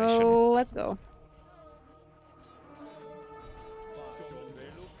 they come here. They shouldn't. Let's go.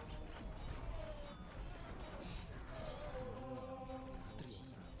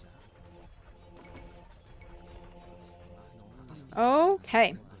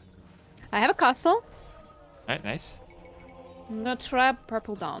 Okay. I have a castle. Alright, nice. I'm gonna trap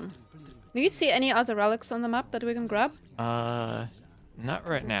purple down. Do you see any other relics on the map that we can grab? Not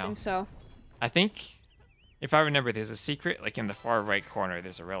right now. Seem so. I think, if I remember, there's a secret, like in the far right corner,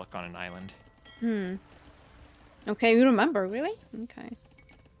 there's a relic on an island. Okay, you remember, really? Okay.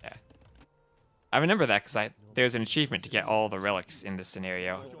 Yeah. I remember that because there's an achievement to get all the relics in this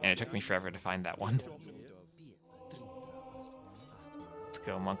scenario, and it took me forever to find that one. Let's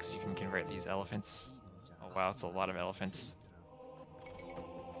go, monks, you can convert these elephants. Oh wow, it's a lot of elephants.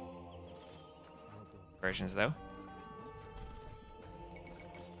 Versions, though.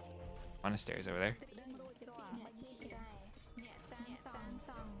 Monasteries over there.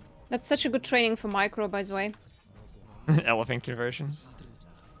 That's such a good training for micro, by the way. Elephant conversions.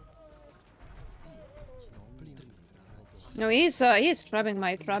 No, he's trapping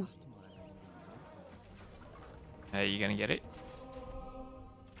my trap. Are you gonna get it?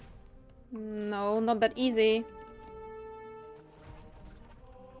 No, not that easy.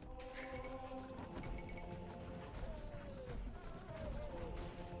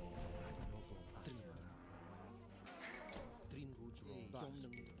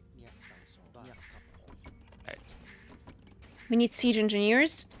 We need siege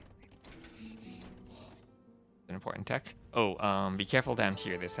engineers. An important tech. Oh, be careful down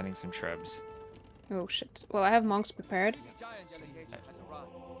here. They're sending some shrubs. Oh shit. Well, I have monks prepared.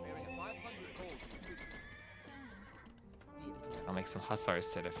 I'll make some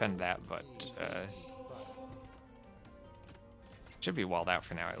hussars to defend that, but should be walled out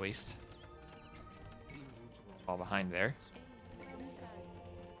for now, at least. All behind there.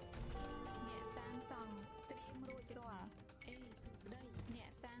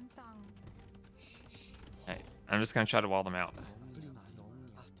 Right, I'm just gonna try to wall them out.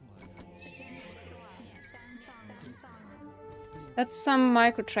 That's some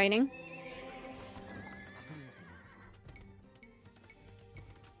micro training.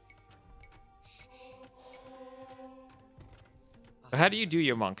 So how do you do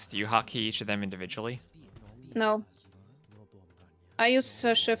your monks? Do you hotkey each of them individually? No. I use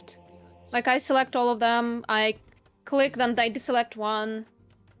shift. Like, I select all of them, I click, then I deselect one,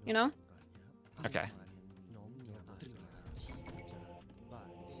 you know? Okay.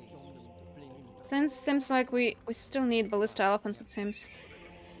 Seems like we still need ballista elephants, it seems.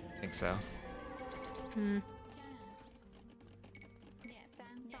 I think so.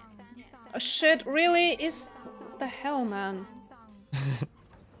 Oh shit, really? What the hell, man?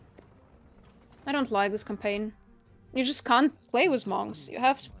 I don't like this campaign. You just can't play with monks. You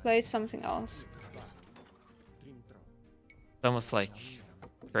have to play something else. It's almost like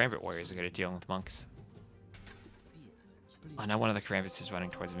Karambit warriors are good at dealing with monks. Oh, now one of the Karambits is running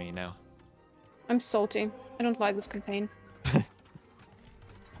towards me now. I'm salty. I don't like this campaign.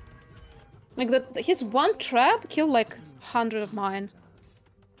 Like, his one trap killed like 100 of mine.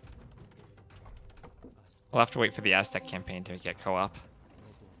 We'll have to wait for the Aztec campaign to get co-op.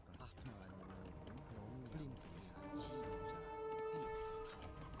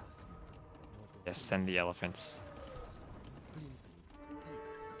 Yes, send the elephants.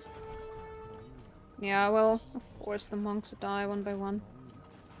 Yeah, well, of course the monks die one by one.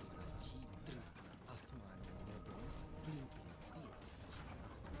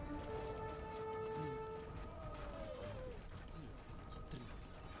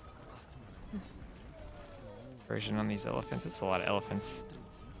 Version on these elephants. It's a lot of elephants.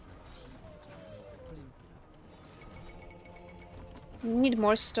 We need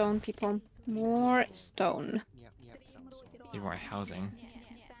more stone, people. More stone. Need more housing.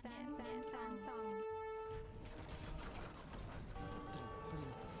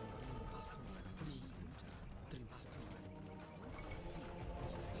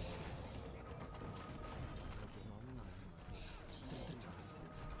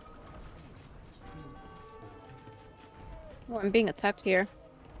 Oh, I'm being attacked here.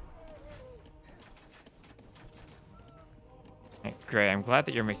 Hey, Gray, I'm glad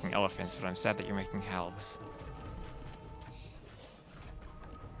that you're making elephants, but I'm sad that you're making halves.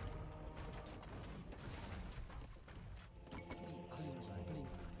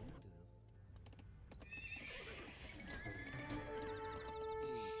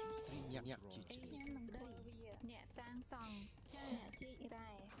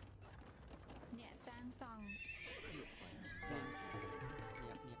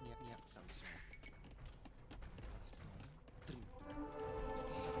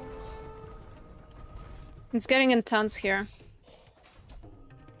 It's getting intense here.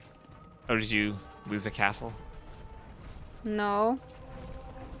 Oh, did you lose a castle? No.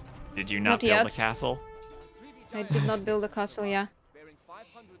 Did you not Not build yet. a castle? I did not build a castle, yeah. bearing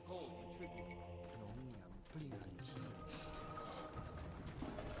 500 gold in tribute.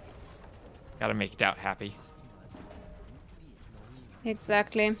 Gotta make Doubt happy.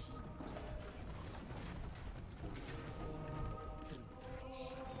 Exactly.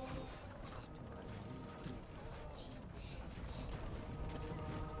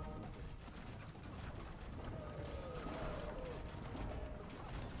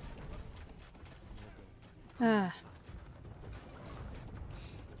 Ah.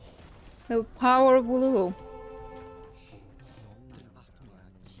 The power of Wulu.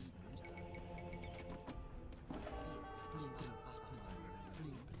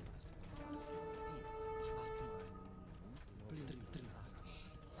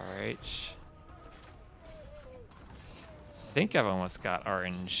 Alright. I think I've almost got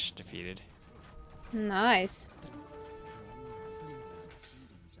Orange defeated. Nice.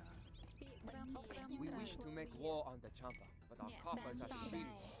 We wish to make war on the Champa, but our coffers are depleted.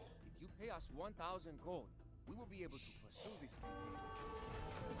 If you pay us 1,000 gold, we will be able to pursue this campaign.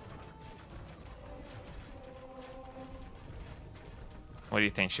 What do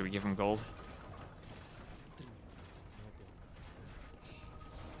you think? Should we give him gold?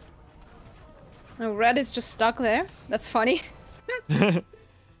 Oh, red is just stuck there. That's funny.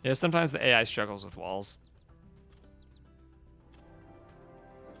 Yeah, sometimes the AI struggles with walls.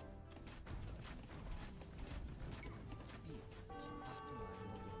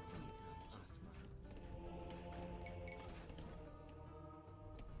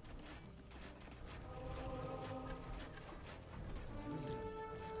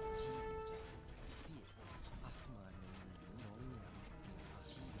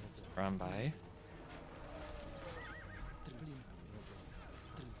 Run by.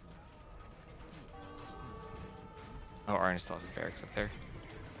 Oh, Arna still has a barracks up there.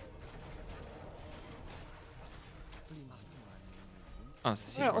 Oh, it's a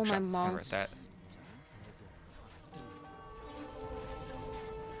siege Where are all workshop. my Let's convert monks? that.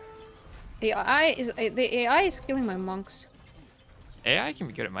 The AI is killing my monks. AI can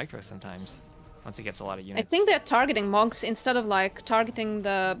be good at micro sometimes, once it gets a lot of units. I think they're targeting monks instead of like targeting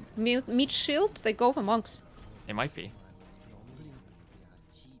the meat shield. They go for monks. It might be.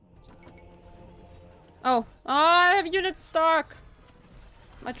 Oh, I have units stuck.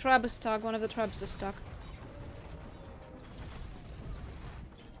 My trap is stuck. One of the traps is stuck.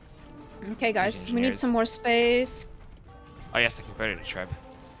 Okay, guys, we need engineers. some more space. Oh yes, I converted a treb.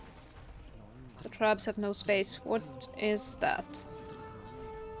 The traps have no space. What is that?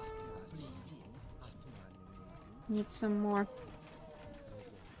 Need some more.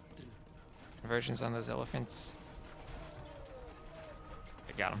 Conversions on those elephants.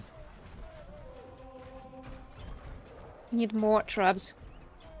 I got them. Need more traps.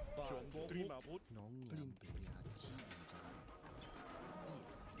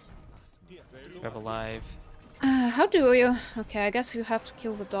 Grab alive. How do you? Okay, I guess you have to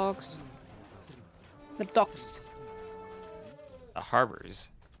kill the dogs. The docks. The harbors.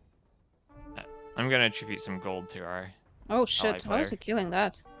 I'm gonna attribute some gold to our. Oh shit! How is he killing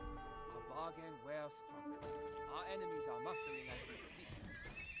that? A bargain well struck. Our enemies are mustering as we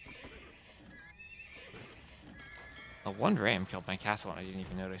speak. One ram killed my castle and I didn't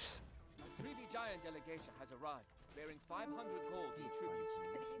even notice. A 3D giant delegation has arrived, bearing 500 gold in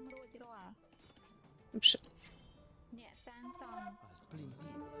tribute. Oh, shit.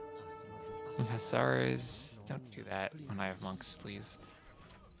 Hussars, don't do that when I have monks, please.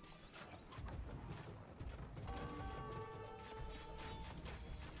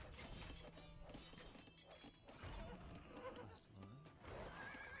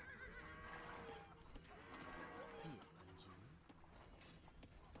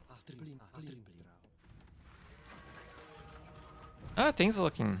 Things are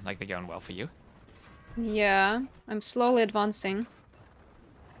looking like they're going well for you. Yeah, I'm slowly advancing.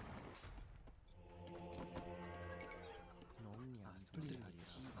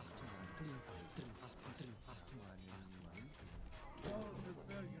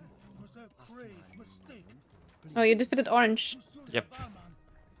 Oh, you defeated Orange. Yep.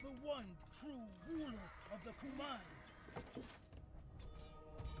 The one true ruler of the Kumai.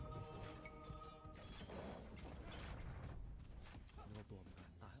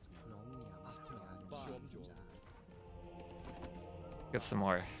 Get some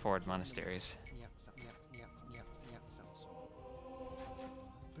more forward monasteries.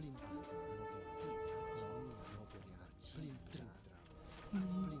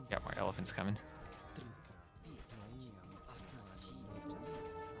 Got more elephants coming.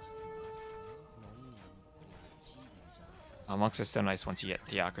 Oh, monks are so nice once you get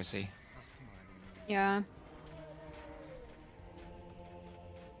theocracy. Yeah.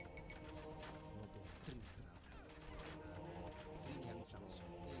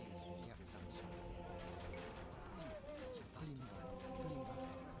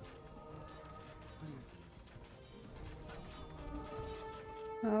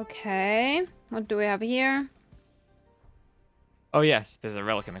 Okay, what do we have here? Oh yeah, there's a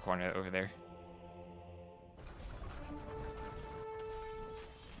relic in the corner over there.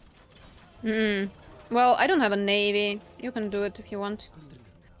 Well, I don't have a navy. You can do it if you want.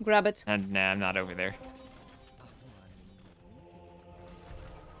 Grab it. And nah, I'm not over there.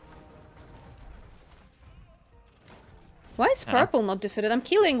 Why is purple not defeated? I'm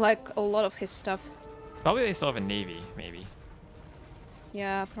killing like a lot of his stuff. Probably they still have a navy, maybe.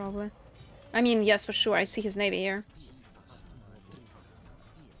 Yeah, probably. I mean, yes, for sure. I see his navy here.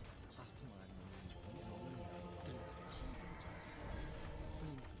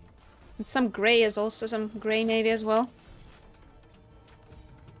 And some gray is also some gray navy as well.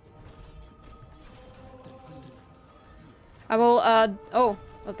 I will, oh,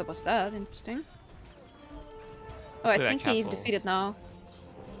 what was that? Interesting. Oh, I think he's defeated now.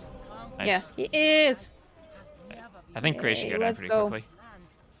 Nice. Yeah, he is! I think Gray should go down pretty quickly.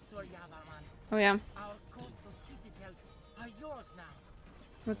 Oh yeah.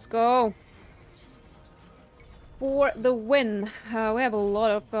 Let's go. For the win. We have a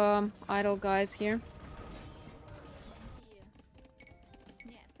lot of idle guys here.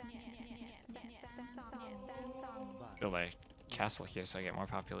 Build a castle here so I get more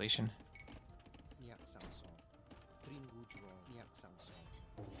population.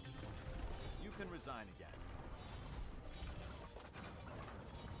 You can resign again.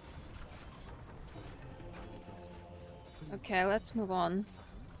 Okay, let's move on.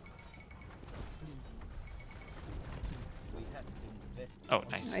 Oh,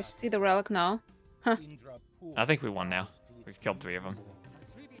 nice. I see the relic now. Huh. I think we won now. We've killed 3 of them.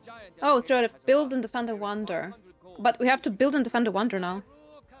 Oh, throw it. Build and defend a wonder. But we have to build and defend a wonder now.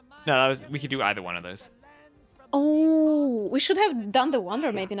 No, we could do either one of those. Oh, we should have done the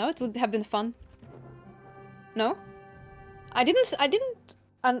wonder maybe, no? It would have been fun. No? I didn't,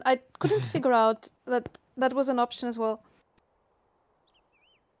 and I couldn't figure out that that was an option as well.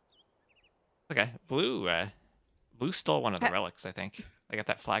 Okay, blue stole one of the relics, I think. They got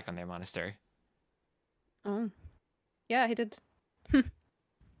that flag on their monastery. Oh. Yeah, he did.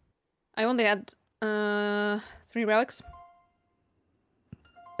 I only had 3 relics.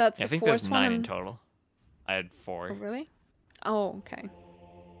 That's yeah, the I think 4th there's 9 one in total. I had 4. Oh, really? Oh, okay.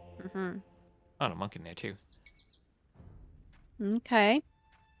 Oh, and a monk in there too. Okay.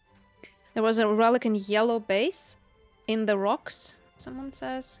 There was a relic in yellow base in the rocks, someone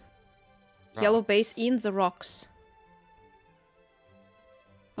says. Rocks. Yellow base in the rocks.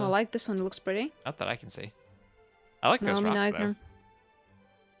 Oh, I Oh. like this one, it looks pretty. Not that I can see. I like those No, me rocks, though. neither.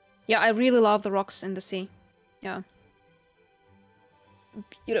 Yeah, I really love the rocks in the sea. Yeah.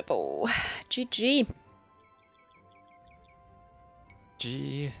 Beautiful. GG.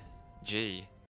 GG.